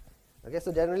 Okay,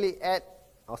 so generally add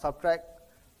or subtract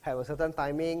have a certain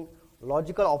timing.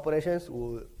 Logical operations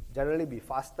will generally be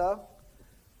faster.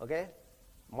 Okay,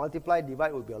 multiply,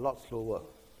 divide will be a lot slower.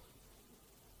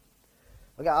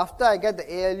 Okay, after I get the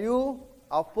ALU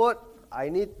output, I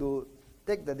need to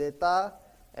take the data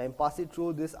and pass it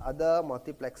through this other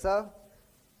multiplexer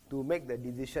to make the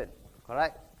decision,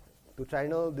 correct? To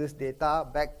channel this data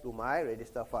back to my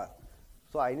register file.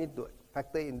 So I need to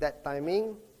factor in that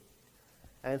timing.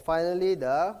 And finally,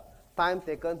 the time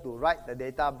taken to write the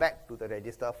data back to the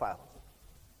register file.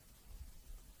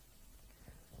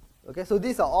 Okay, so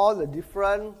these are all the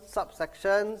different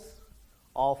subsections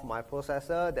of my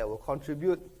processor that will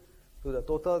contribute to the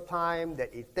total time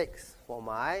that it takes for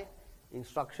my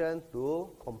instruction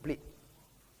to complete.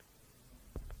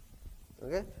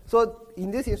 Okay, so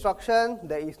in this instruction,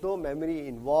 there is no memory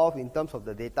involved in terms of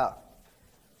the data.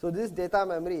 So this data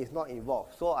memory is not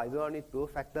involved. So I do not need to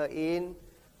factor in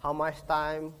how much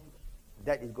time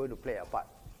that is going to play a part.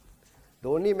 The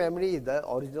only memory is the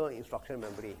original instruction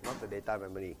memory, not the data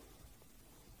memory.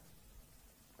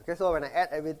 Okay, so when I add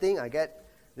everything, I get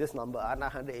this number,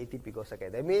 980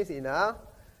 picosecond. That means in a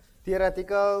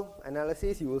theoretical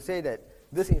analysis, you will say that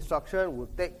this instruction will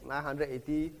take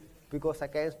 980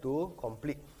 picoseconds to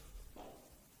complete.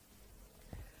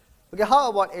 Okay, how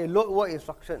about a load word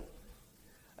instruction?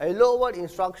 A load word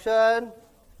instruction,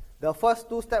 the first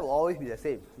two steps will always be the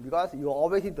same because you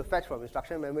always need to fetch from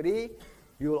instruction memory.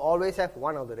 You will always have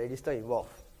one of the register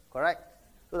involved, correct?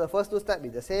 So the first two steps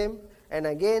is the same, and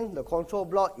again, the control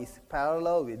block is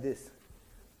parallel with this.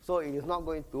 So it is not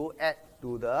going to add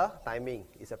to the timing.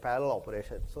 It's a parallel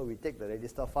operation. So we take the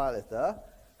register file as the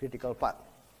critical part.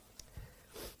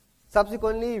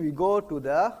 Subsequently, we go to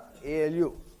the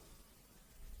ALU.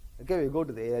 Okay, we go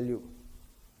to the ALU.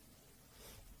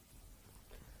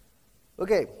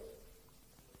 Okay,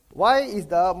 why is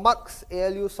the mux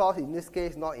ALU source in this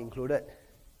case not included?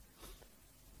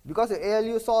 Because the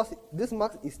ALU source, this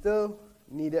mux is still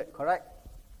needed, correct?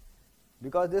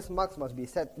 Because this mux must be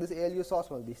set, this ALU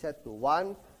source must be set to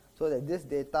 1 so that this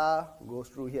data goes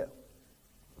through here.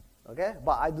 Okay,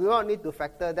 but I do not need to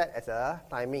factor that as a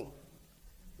timing.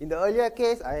 In the earlier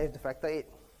case, I have to factor it.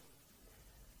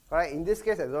 Correct? In this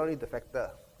case, I don't need to factor.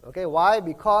 Okay, why?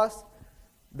 Because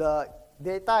the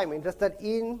data I'm interested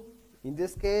in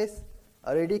this case,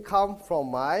 already come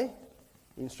from my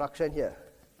instruction here.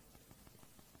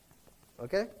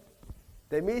 Okay?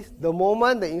 That means the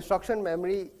moment the instruction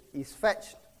memory is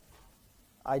fetched,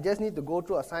 I just need to go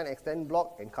through a sign extend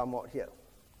block and come out here.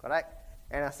 Correct?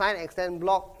 And a sign extend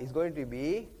block is going to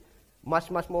be much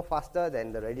more faster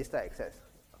than the register access.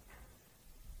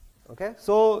 Okay?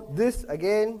 So this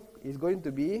again is going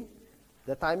to be,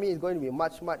 the timing is going to be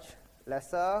much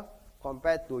lesser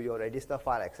compared to your register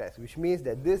file access, which means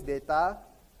that this data,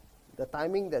 the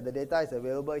timing that the data is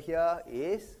available here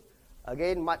is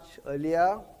again much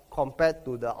earlier compared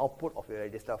to the output of your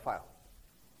register file.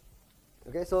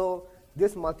 Okay, so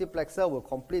this multiplexer will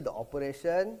complete the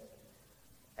operation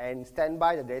and stand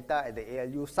by the data at the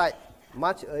ALU site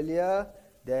much earlier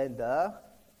than the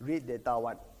read data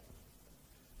one.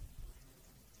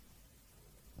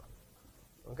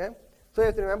 Okay, so you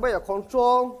have to remember your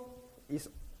control is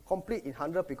complete in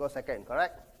 100 picosecond,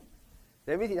 correct?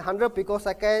 That means in 100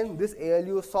 picosecond, this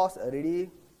ALU source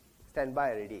already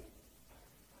standby already.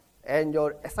 And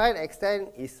your assign extend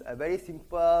is a very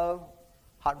simple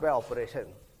hardware operation,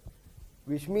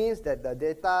 which means that the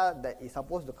data that is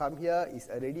supposed to come here is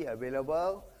already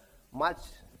available much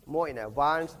more in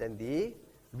advance than the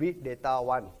read data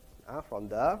one from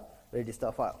the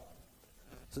register file.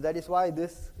 So that is why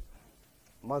this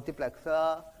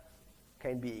multiplexer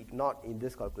can be ignored in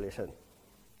this calculation.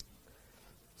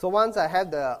 So once I have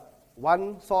the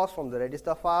one source from the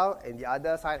register file and the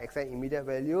other sign extend immediate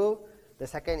value, the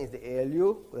second is the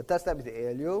ALU, the third step is the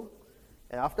ALU,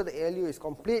 and after the ALU is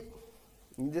complete,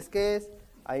 in this case,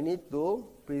 I need to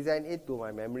present it to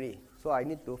my memory. So I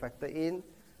need to factor in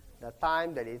the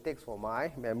time that it takes for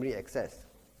my memory access.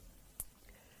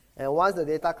 And once the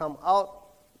data come out,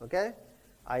 okay,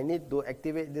 I need to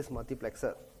activate this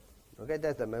multiplexer. Okay,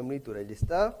 that's the memory to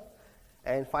register.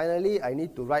 And finally, I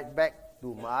need to write back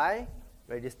to my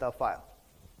register file.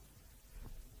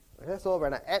 Okay, so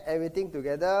when I add everything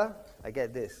together, I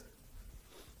get this.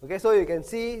 Okay, so you can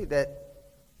see that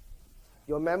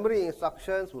your memory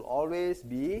instructions will always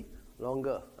be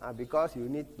longer because you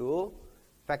need to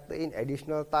factor in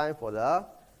additional time for the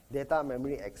data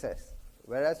memory access.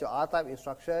 Whereas your R-type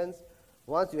instructions,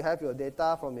 once you have your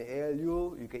data from the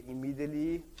ALU, you can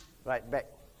immediately write back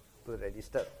to the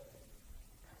register.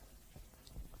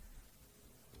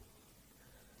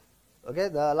 Okay,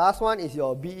 the last one is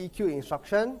your BEQ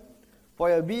instruction. For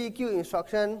your BEQ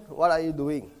instruction, what are you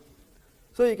doing?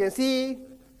 So you can see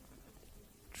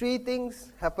three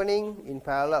things happening in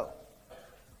parallel.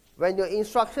 When your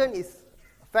instruction is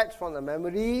fetched from the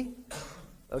memory,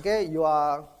 okay, you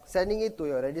are sending it to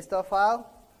your register file,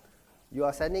 you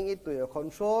are sending it to your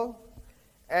control,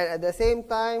 and at the same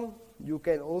time, you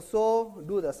can also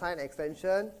do the sign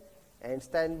extension and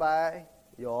stand by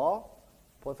your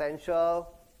potential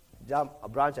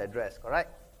branch address,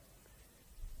 correct?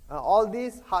 All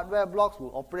these hardware blocks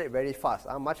will operate very fast,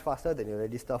 much faster than your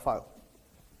register file.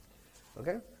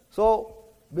 Okay, so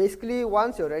basically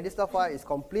once your register file is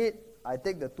complete, I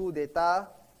take the two data,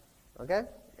 okay,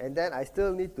 and then I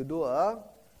still need to do a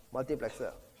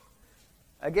multiplexer.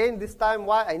 Again, this time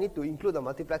why I need to include the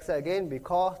multiplexer again,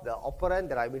 because the operand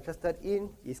that I'm interested in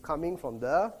is coming from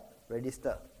the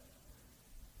register.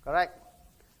 Correct?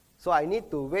 So I need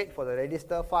to wait for the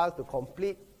register file to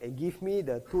complete and give me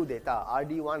the two data,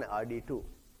 RD1 and RD2.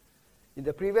 In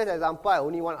the previous example, I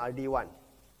only want RD1.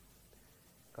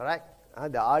 Correct?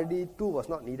 The RD2 was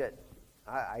not needed.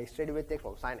 I straight away take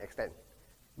from sign extend,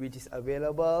 which is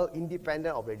available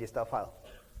independent of register file.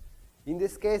 In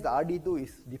this case, the RD2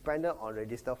 is dependent on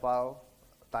register file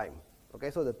time. Okay,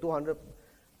 so the 200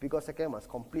 picosecond must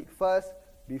complete first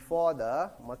before the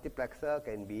multiplexer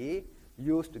can be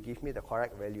used to give me the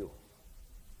correct value.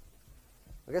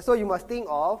 Okay, so you must think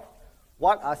of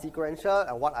what are sequential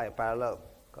and what are parallel.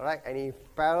 Correct? And in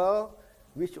parallel,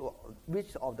 which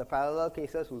of the parallel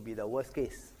cases will be the worst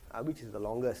case, which is the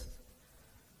longest.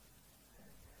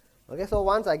 Okay, so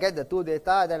once I get the two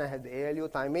data, then I have the ALU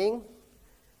timing.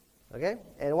 Okay,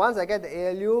 and once I get the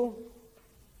ALU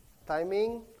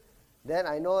timing, then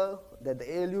I know that the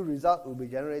ALU result will be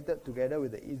generated together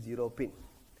with the E0 pin.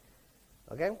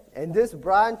 Okay, and this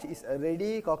branch is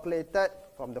already calculated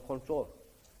from the control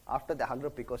after the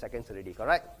 100 picoseconds already,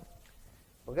 correct?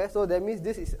 Okay, so that means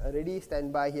this is already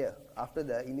standby here after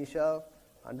the initial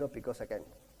 100 picosecond.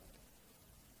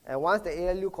 And once the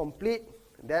ALU complete,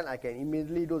 then I can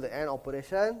immediately do the AND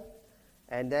operation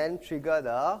and then trigger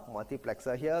the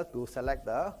multiplexer here to select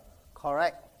the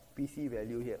correct PC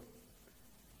value here.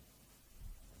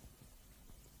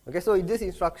 Okay, so in this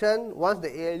instruction, once the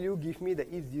ALU gives me the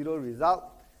if 0 result,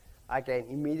 I can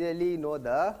immediately know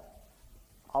the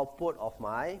output of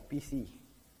my PC.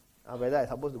 Whether I'm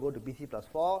supposed to go to PC plus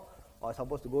 4 or I'm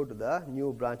supposed to go to the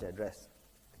new branch address.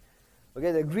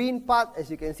 Okay, the green part, as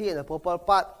you can see, and the purple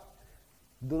part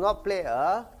do not play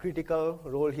a critical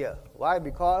role here. Why?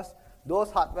 Because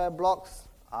those hardware blocks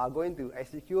are going to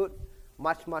execute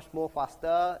much more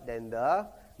faster than the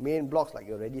main blocks like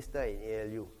your register in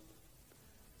ALU.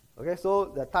 Okay, so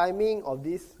the timing of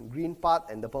this green part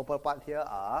and the purple part here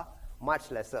are much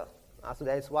lesser. So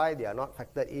that is why they are not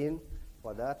factored in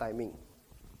for the timing.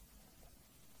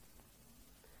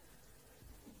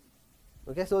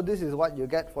 Okay, so this is what you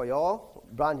get for your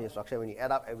branch instruction when you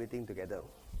add up everything together.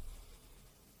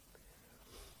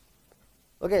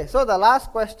 Okay, so the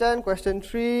last question, question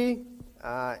 3,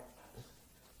 I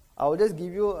will just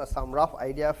give you some rough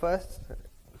idea first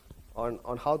on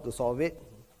how to solve it.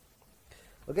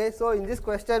 Okay, so in this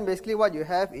question, basically what you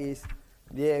have is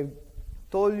they have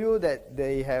told you that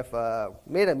they have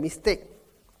made a mistake,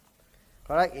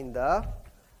 correct, in the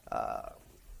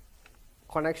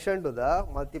connection to the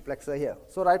multiplexer here.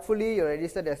 So rightfully, your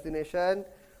register destination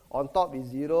on top is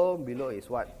 0, below is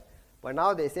 1. But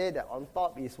now they say that on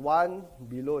top is 1,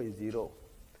 below is 0.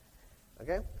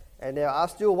 Okay, and they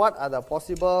asked you what are the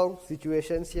possible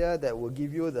situations here that will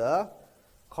give you the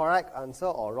correct answer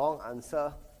or wrong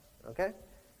answer. Okay.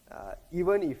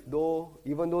 Even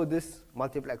though this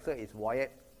multiplexer is wired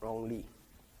wrongly.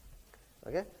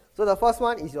 Okay, so the first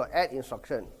one is your add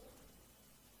instruction.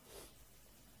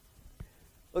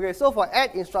 Okay, so for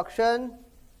add instruction,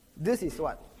 this is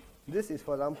what? This is,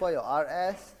 for example, your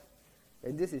RS,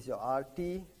 and this is your RT,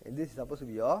 and this is supposed to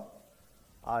be your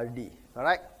RD,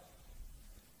 correct?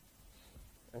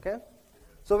 Okay,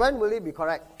 so when will it be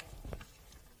correct?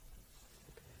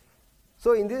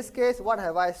 So in this case, what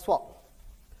have I swapped?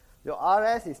 Your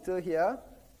RS is still here,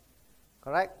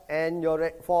 correct? And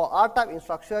your for R-type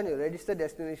instruction, your register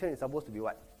destination is supposed to be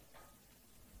what?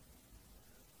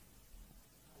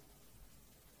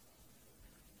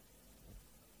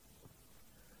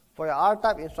 For your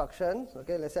R-type instructions,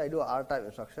 okay, let's say I do a R-type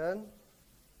instruction.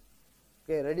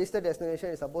 Okay, register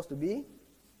destination is supposed to be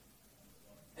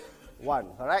 1,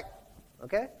 correct?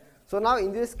 Okay, so now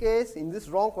in this case, in this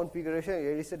wrong configuration,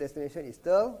 your register destination is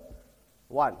still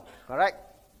 1, correct?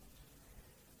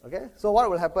 Okay, so what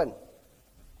will happen?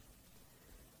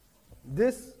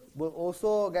 This will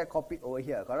also get copied over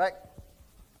here, correct?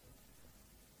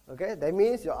 Okay, that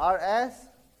means your RS,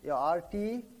 your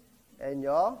RT, and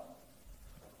your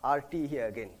RT here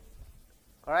again,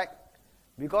 correct?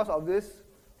 Because of this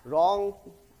wrong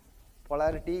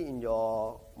polarity in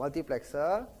your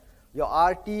multiplexer, your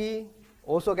RT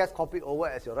also gets copied over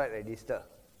as your write register,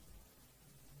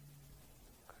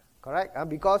 correct?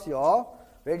 Because your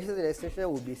register destination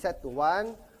will be set to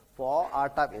 1 for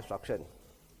R-type instruction.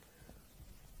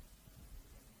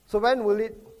 So when will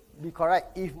it be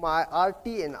correct? If my RT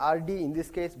and RD in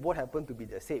this case both happen to be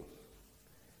the same.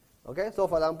 Okay, so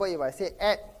for example, if I say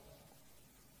add,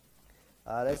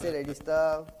 let's say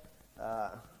register,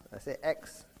 let's say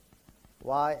X,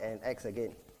 Y, and X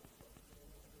again.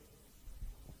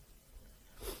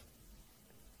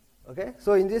 Okay,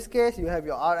 so in this case, you have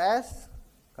your RS,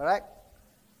 correct?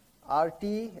 RT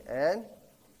and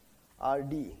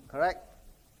RD, correct?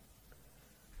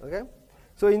 Okay,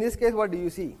 so in this case, what do you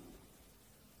see?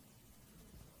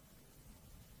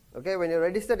 Okay, when your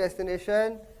register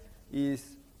destination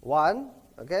is 1,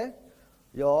 okay,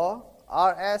 your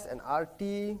RS and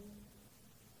RT,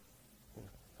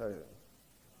 sorry,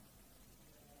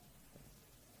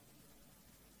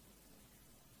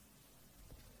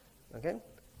 okay,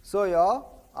 so your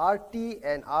RT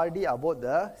and RD are both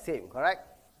the same, correct?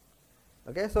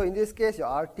 Okay, so in this case, your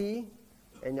RT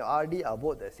and your RD are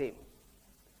both the same.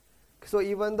 So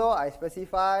even though I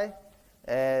specify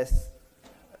as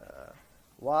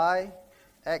Y,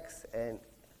 X, and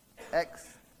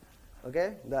X,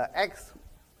 okay, the X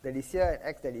that is here and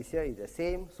X that is here is the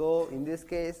same. So in this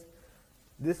case,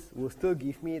 this will still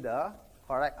give me the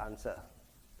correct answer.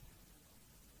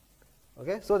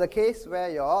 Okay, so the case where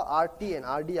your RT and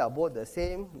RD are both the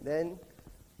same, then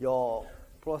your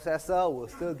processor will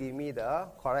still give me the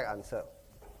correct answer.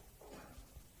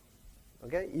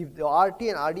 Okay, if the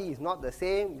RT and RD is not the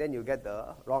same, then you get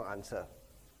the wrong answer.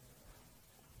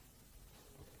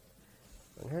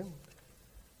 Okay.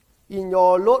 In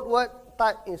your load word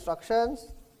type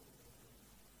instructions,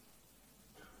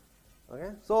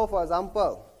 okay, so for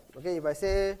example, okay, if I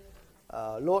say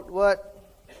load word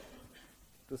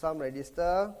to some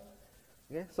register,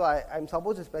 okay, so I'm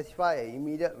supposed to specify an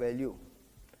immediate value,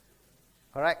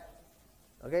 correct?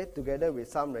 Okay, together with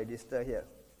some register here.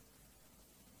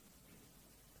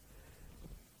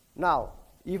 Now,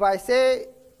 if I say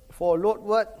for load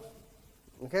word,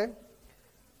 okay,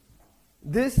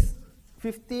 this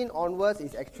 15 onwards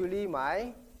is actually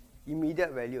my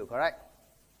immediate value, correct?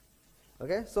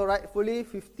 Okay, so rightfully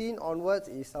 15 onwards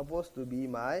is supposed to be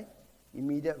my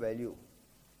immediate value.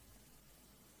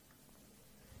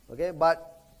 Okay,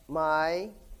 but my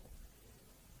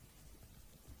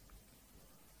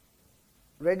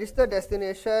register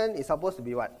destination is supposed to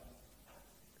be what?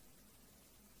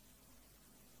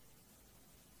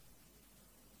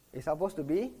 It's supposed to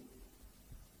be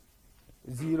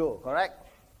 0, correct?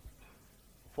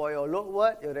 For your load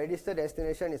word, your register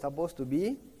destination is supposed to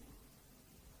be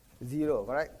 0,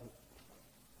 correct?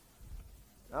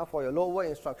 Now for your load word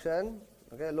instruction,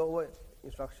 okay, load word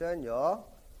instruction, your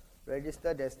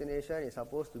register destination is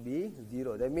supposed to be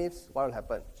 0. That means what will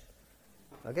happen?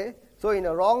 Okay, so in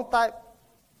a wrong type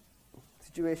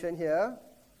situation here,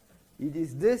 it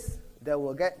is this that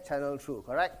will get channeled through,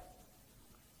 correct?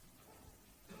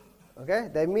 Okay,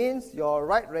 that means your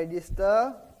write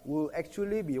register will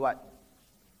actually be what?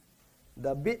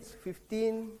 The bits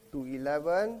 15 to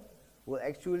 11 will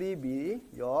actually be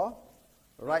your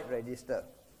write register.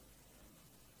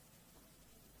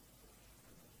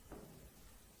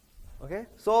 Okay,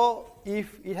 so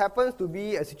if it happens to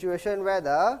be a situation where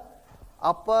the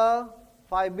upper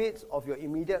 5 bits of your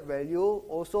immediate value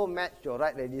also match your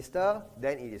write register,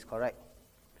 then it is correct.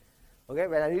 Okay,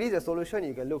 when I release the solution,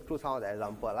 you can look through some of the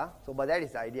example. So, but that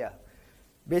is the idea.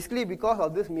 Basically, because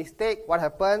of this mistake, what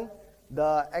happened?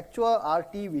 The actual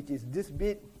RT, which is this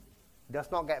bit, does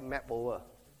not get mapped over.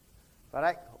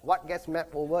 Correct? What gets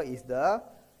mapped over is the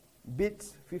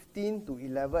bits 15 to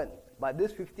 11. But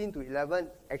this 15 to 11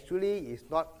 actually is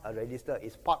not a register,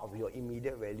 it's part of your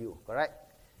immediate value. Correct?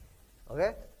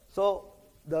 Okay? So,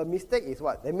 the mistake is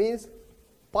what? That means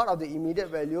part of the immediate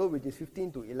value, which is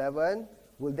 15 to 11,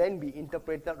 will then be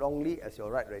interpreted wrongly as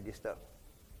your write register.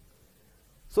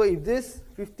 So if this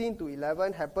 15 to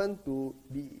 11 happen to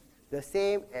be the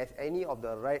same as any of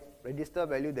the write register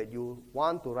value that you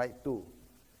want to write to,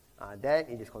 then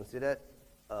it is considered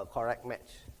a correct match.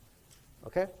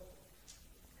 Okay?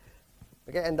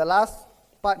 Okay, and the last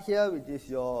part here, which is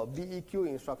your BEQ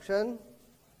instruction.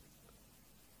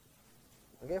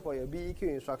 Okay, for your BEQ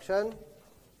instruction.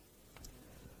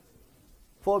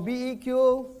 For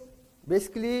BEQ,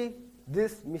 basically,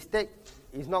 this mistake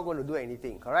is not going to do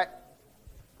anything, correct?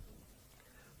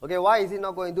 Okay, why is it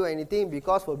not going to do anything?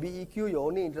 Because for BEQ, you're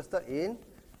only interested in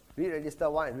read register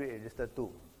 1 and read register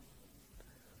 2.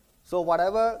 So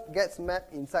whatever gets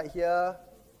mapped inside here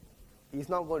is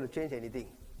not going to change anything.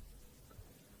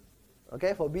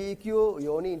 Okay, for BEQ,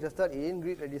 you're only interested in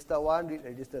read register 1, read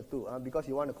register 2, because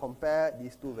you want to compare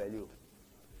these two values.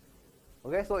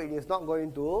 Okay, so it is not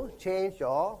going to change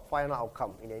your final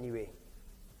outcome in any way.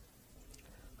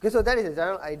 Okay, so that is the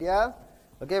general idea.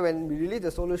 Okay, when we release the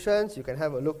solutions, you can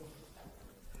have a look.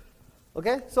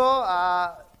 Okay, so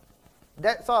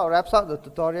that sort of wraps up the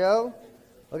tutorial.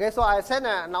 Okay, so I sent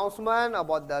an announcement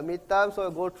about the midterm, so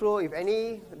go through. If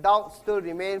any doubts still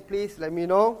remain, please let me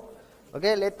know.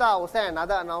 Okay, later I will send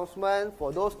another announcement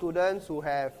for those students who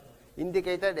have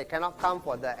indicated they cannot come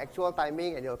for the actual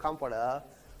timing and they will come for the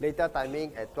later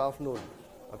timing at 12 noon.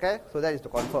 Okay, so that is to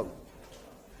confirm.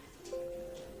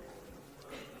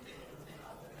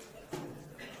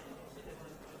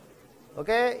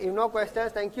 Okay, if no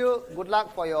questions, thank you. Good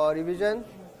luck for your revision.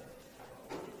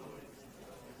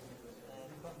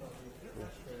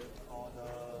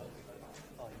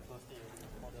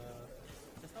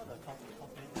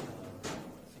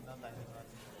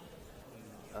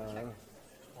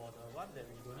 For the one that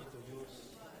we don't need to use,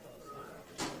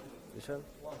 Which one?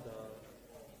 one of the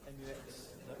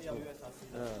MUX, the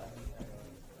ALUSRC timing error.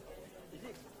 Is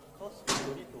it because we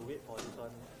don't need to wait for this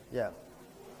one? Yeah.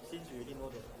 Since we already know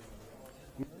that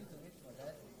You don't need to wait for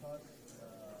that because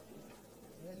the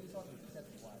value source is set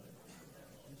to 1,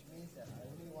 which means that I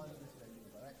only want this value,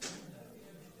 correct?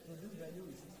 So this value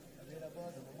is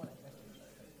available the moment I press the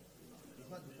instruction.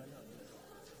 It's not dependent on this.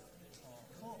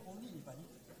 so only if I need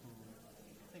to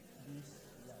take this,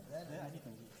 Then I need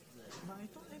to wait. But I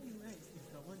thought MUX is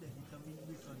the one that determines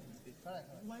which one to take. Correct.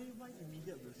 Why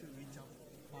immediate will still reach out?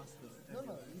 faster. No,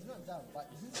 it's not jump, but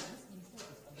this input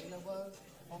is available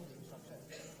from the instruction.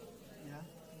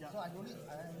 Yeah. So I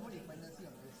no dependency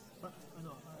on this. But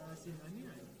no, as in, I mean,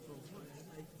 like, from what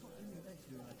I thought MUX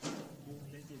will like both,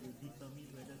 then they will determine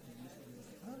whether to use MUX.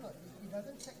 No, it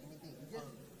doesn't check anything. It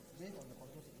just based on the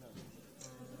control signal.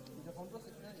 If the control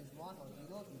signal is 1 or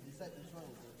 0, you decide which one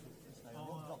will go through. It's like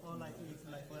Or like if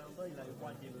like for example if like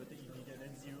 1 they will take immediate,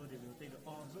 then 0 they will take the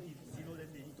so if 0 then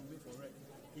they need to wait for right.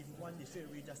 If 1 they straight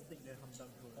away just take then hum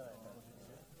down through.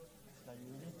 Like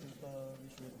you really filter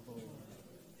which way to go.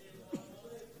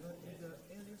 But if the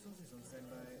ALU source is on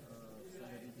standby from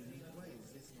the beginning, why is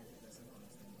this multiplexer on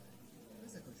standby?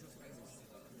 Because the control signal is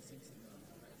the same signal.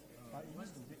 But it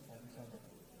needs to wait for this one.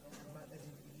 But as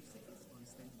in, if you say it's on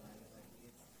standby, like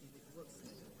if it works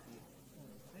like a gate,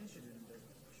 then should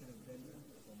have value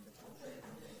from the control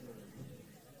here.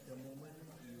 The moment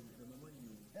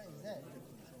you That is that.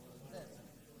 That.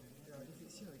 if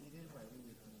it's here already, then why are we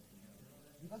waiting?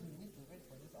 Because we need to wait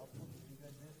for this output to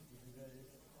trigger this, to trigger this.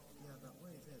 Yeah, but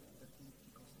why is it 30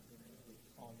 picosecond wait?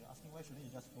 Or you're asking why shouldn't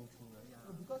it just flow through, right? Yeah.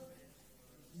 So because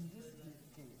in this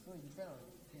case, so it depends on,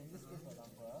 in this case for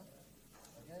example,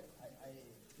 okay,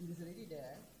 it is already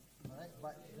there, alright,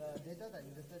 but the data that I'm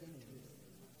interested in is this,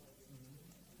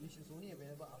 which is only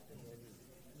available after ALU.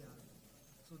 Yeah.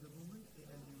 So the moment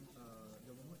ALU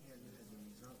has a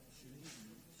result, shouldn't it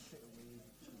be straight away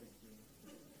triggered here?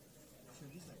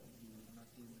 Should this like be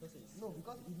nothing? No,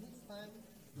 because it needs time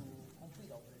to complete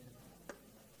the operation.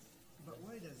 But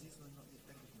why does this one not take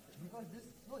time to complete? Because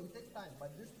it takes time,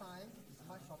 but this time is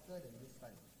much shorter than this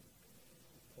time.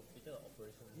 Completed the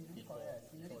operation. It really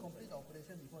correct. It really complete the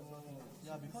operation before this one.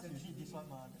 Yeah, because you need this one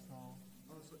just now.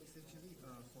 So essentially,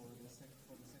 for the second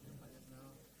part just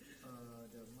now,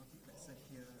 the multiplexer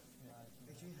here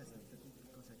actually has a 30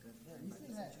 picosecond, Yeah, but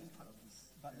it's actually part of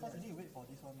this. But because you need to wait for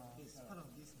this one It's part of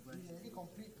this branch. It already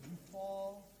complete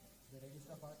before the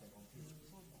register file can complete.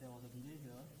 So there was a delay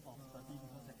here of 30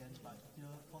 picoseconds, but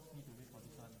here forced me to wait for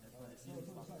this one. That's why it's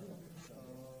faster.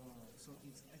 So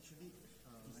it's actually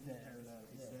It's running there. parallel.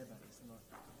 It's there, but it's not.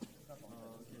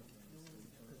 Okay.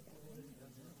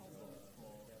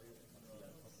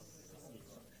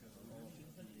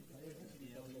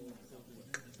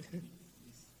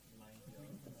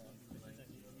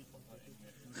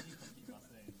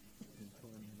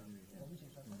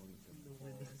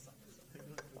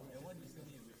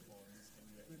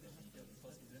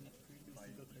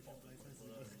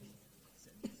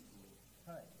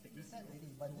 Correct. We said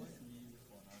already, but this,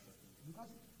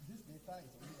 because this data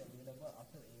is only available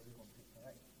after ALU complete,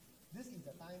 correct? This is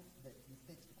the time that it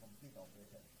takes to complete the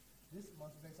operation. This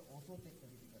multiplexer also takes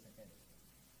 30 picoseconds.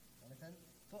 Understand?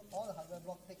 So all the hardware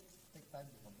block take time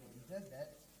to complete. It's just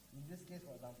that in this case,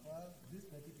 for example, this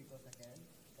 30 picoseconds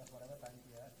plus whatever time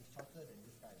here is shorter than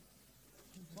this time.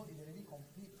 So it already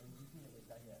complete and give me the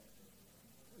data here.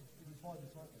 Before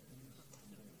this one can finish.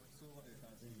 So what you're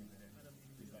trying to say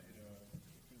is like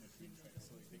the screen track,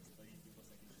 so it takes 30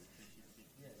 picoseconds to shift it.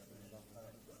 Yes,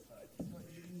 correct. So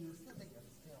you still take the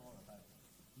same amount of time.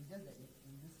 It's just that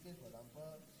in this case, for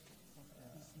example,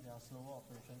 There are slower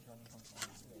operations running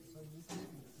constantly. so in this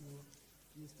case,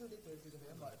 you still need 30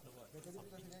 picoseconds, but the 30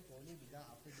 picoseconds can only be done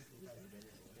after this data is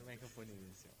available.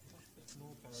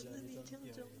 No parallelism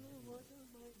here.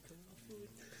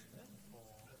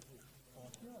 For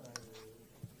here, like,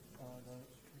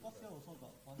 because here also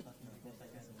got 130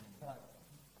 picoseconds, but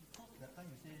because that time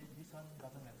you say this one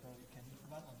doesn't matter, it can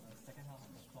run on the second half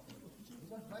of the clock.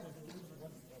 Because right is only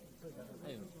one step, so it doesn't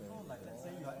matter. So like let's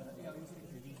say you are at the ALU stage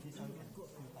ready, this one can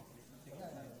still calculate.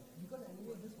 Because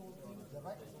anyway, this whole thing, the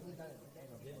right is only done at the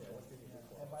end of the process.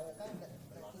 And by the time that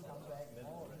thing comes back,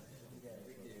 all of this is already there.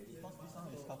 Because this one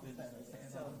is calculated at the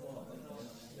second half of the clock.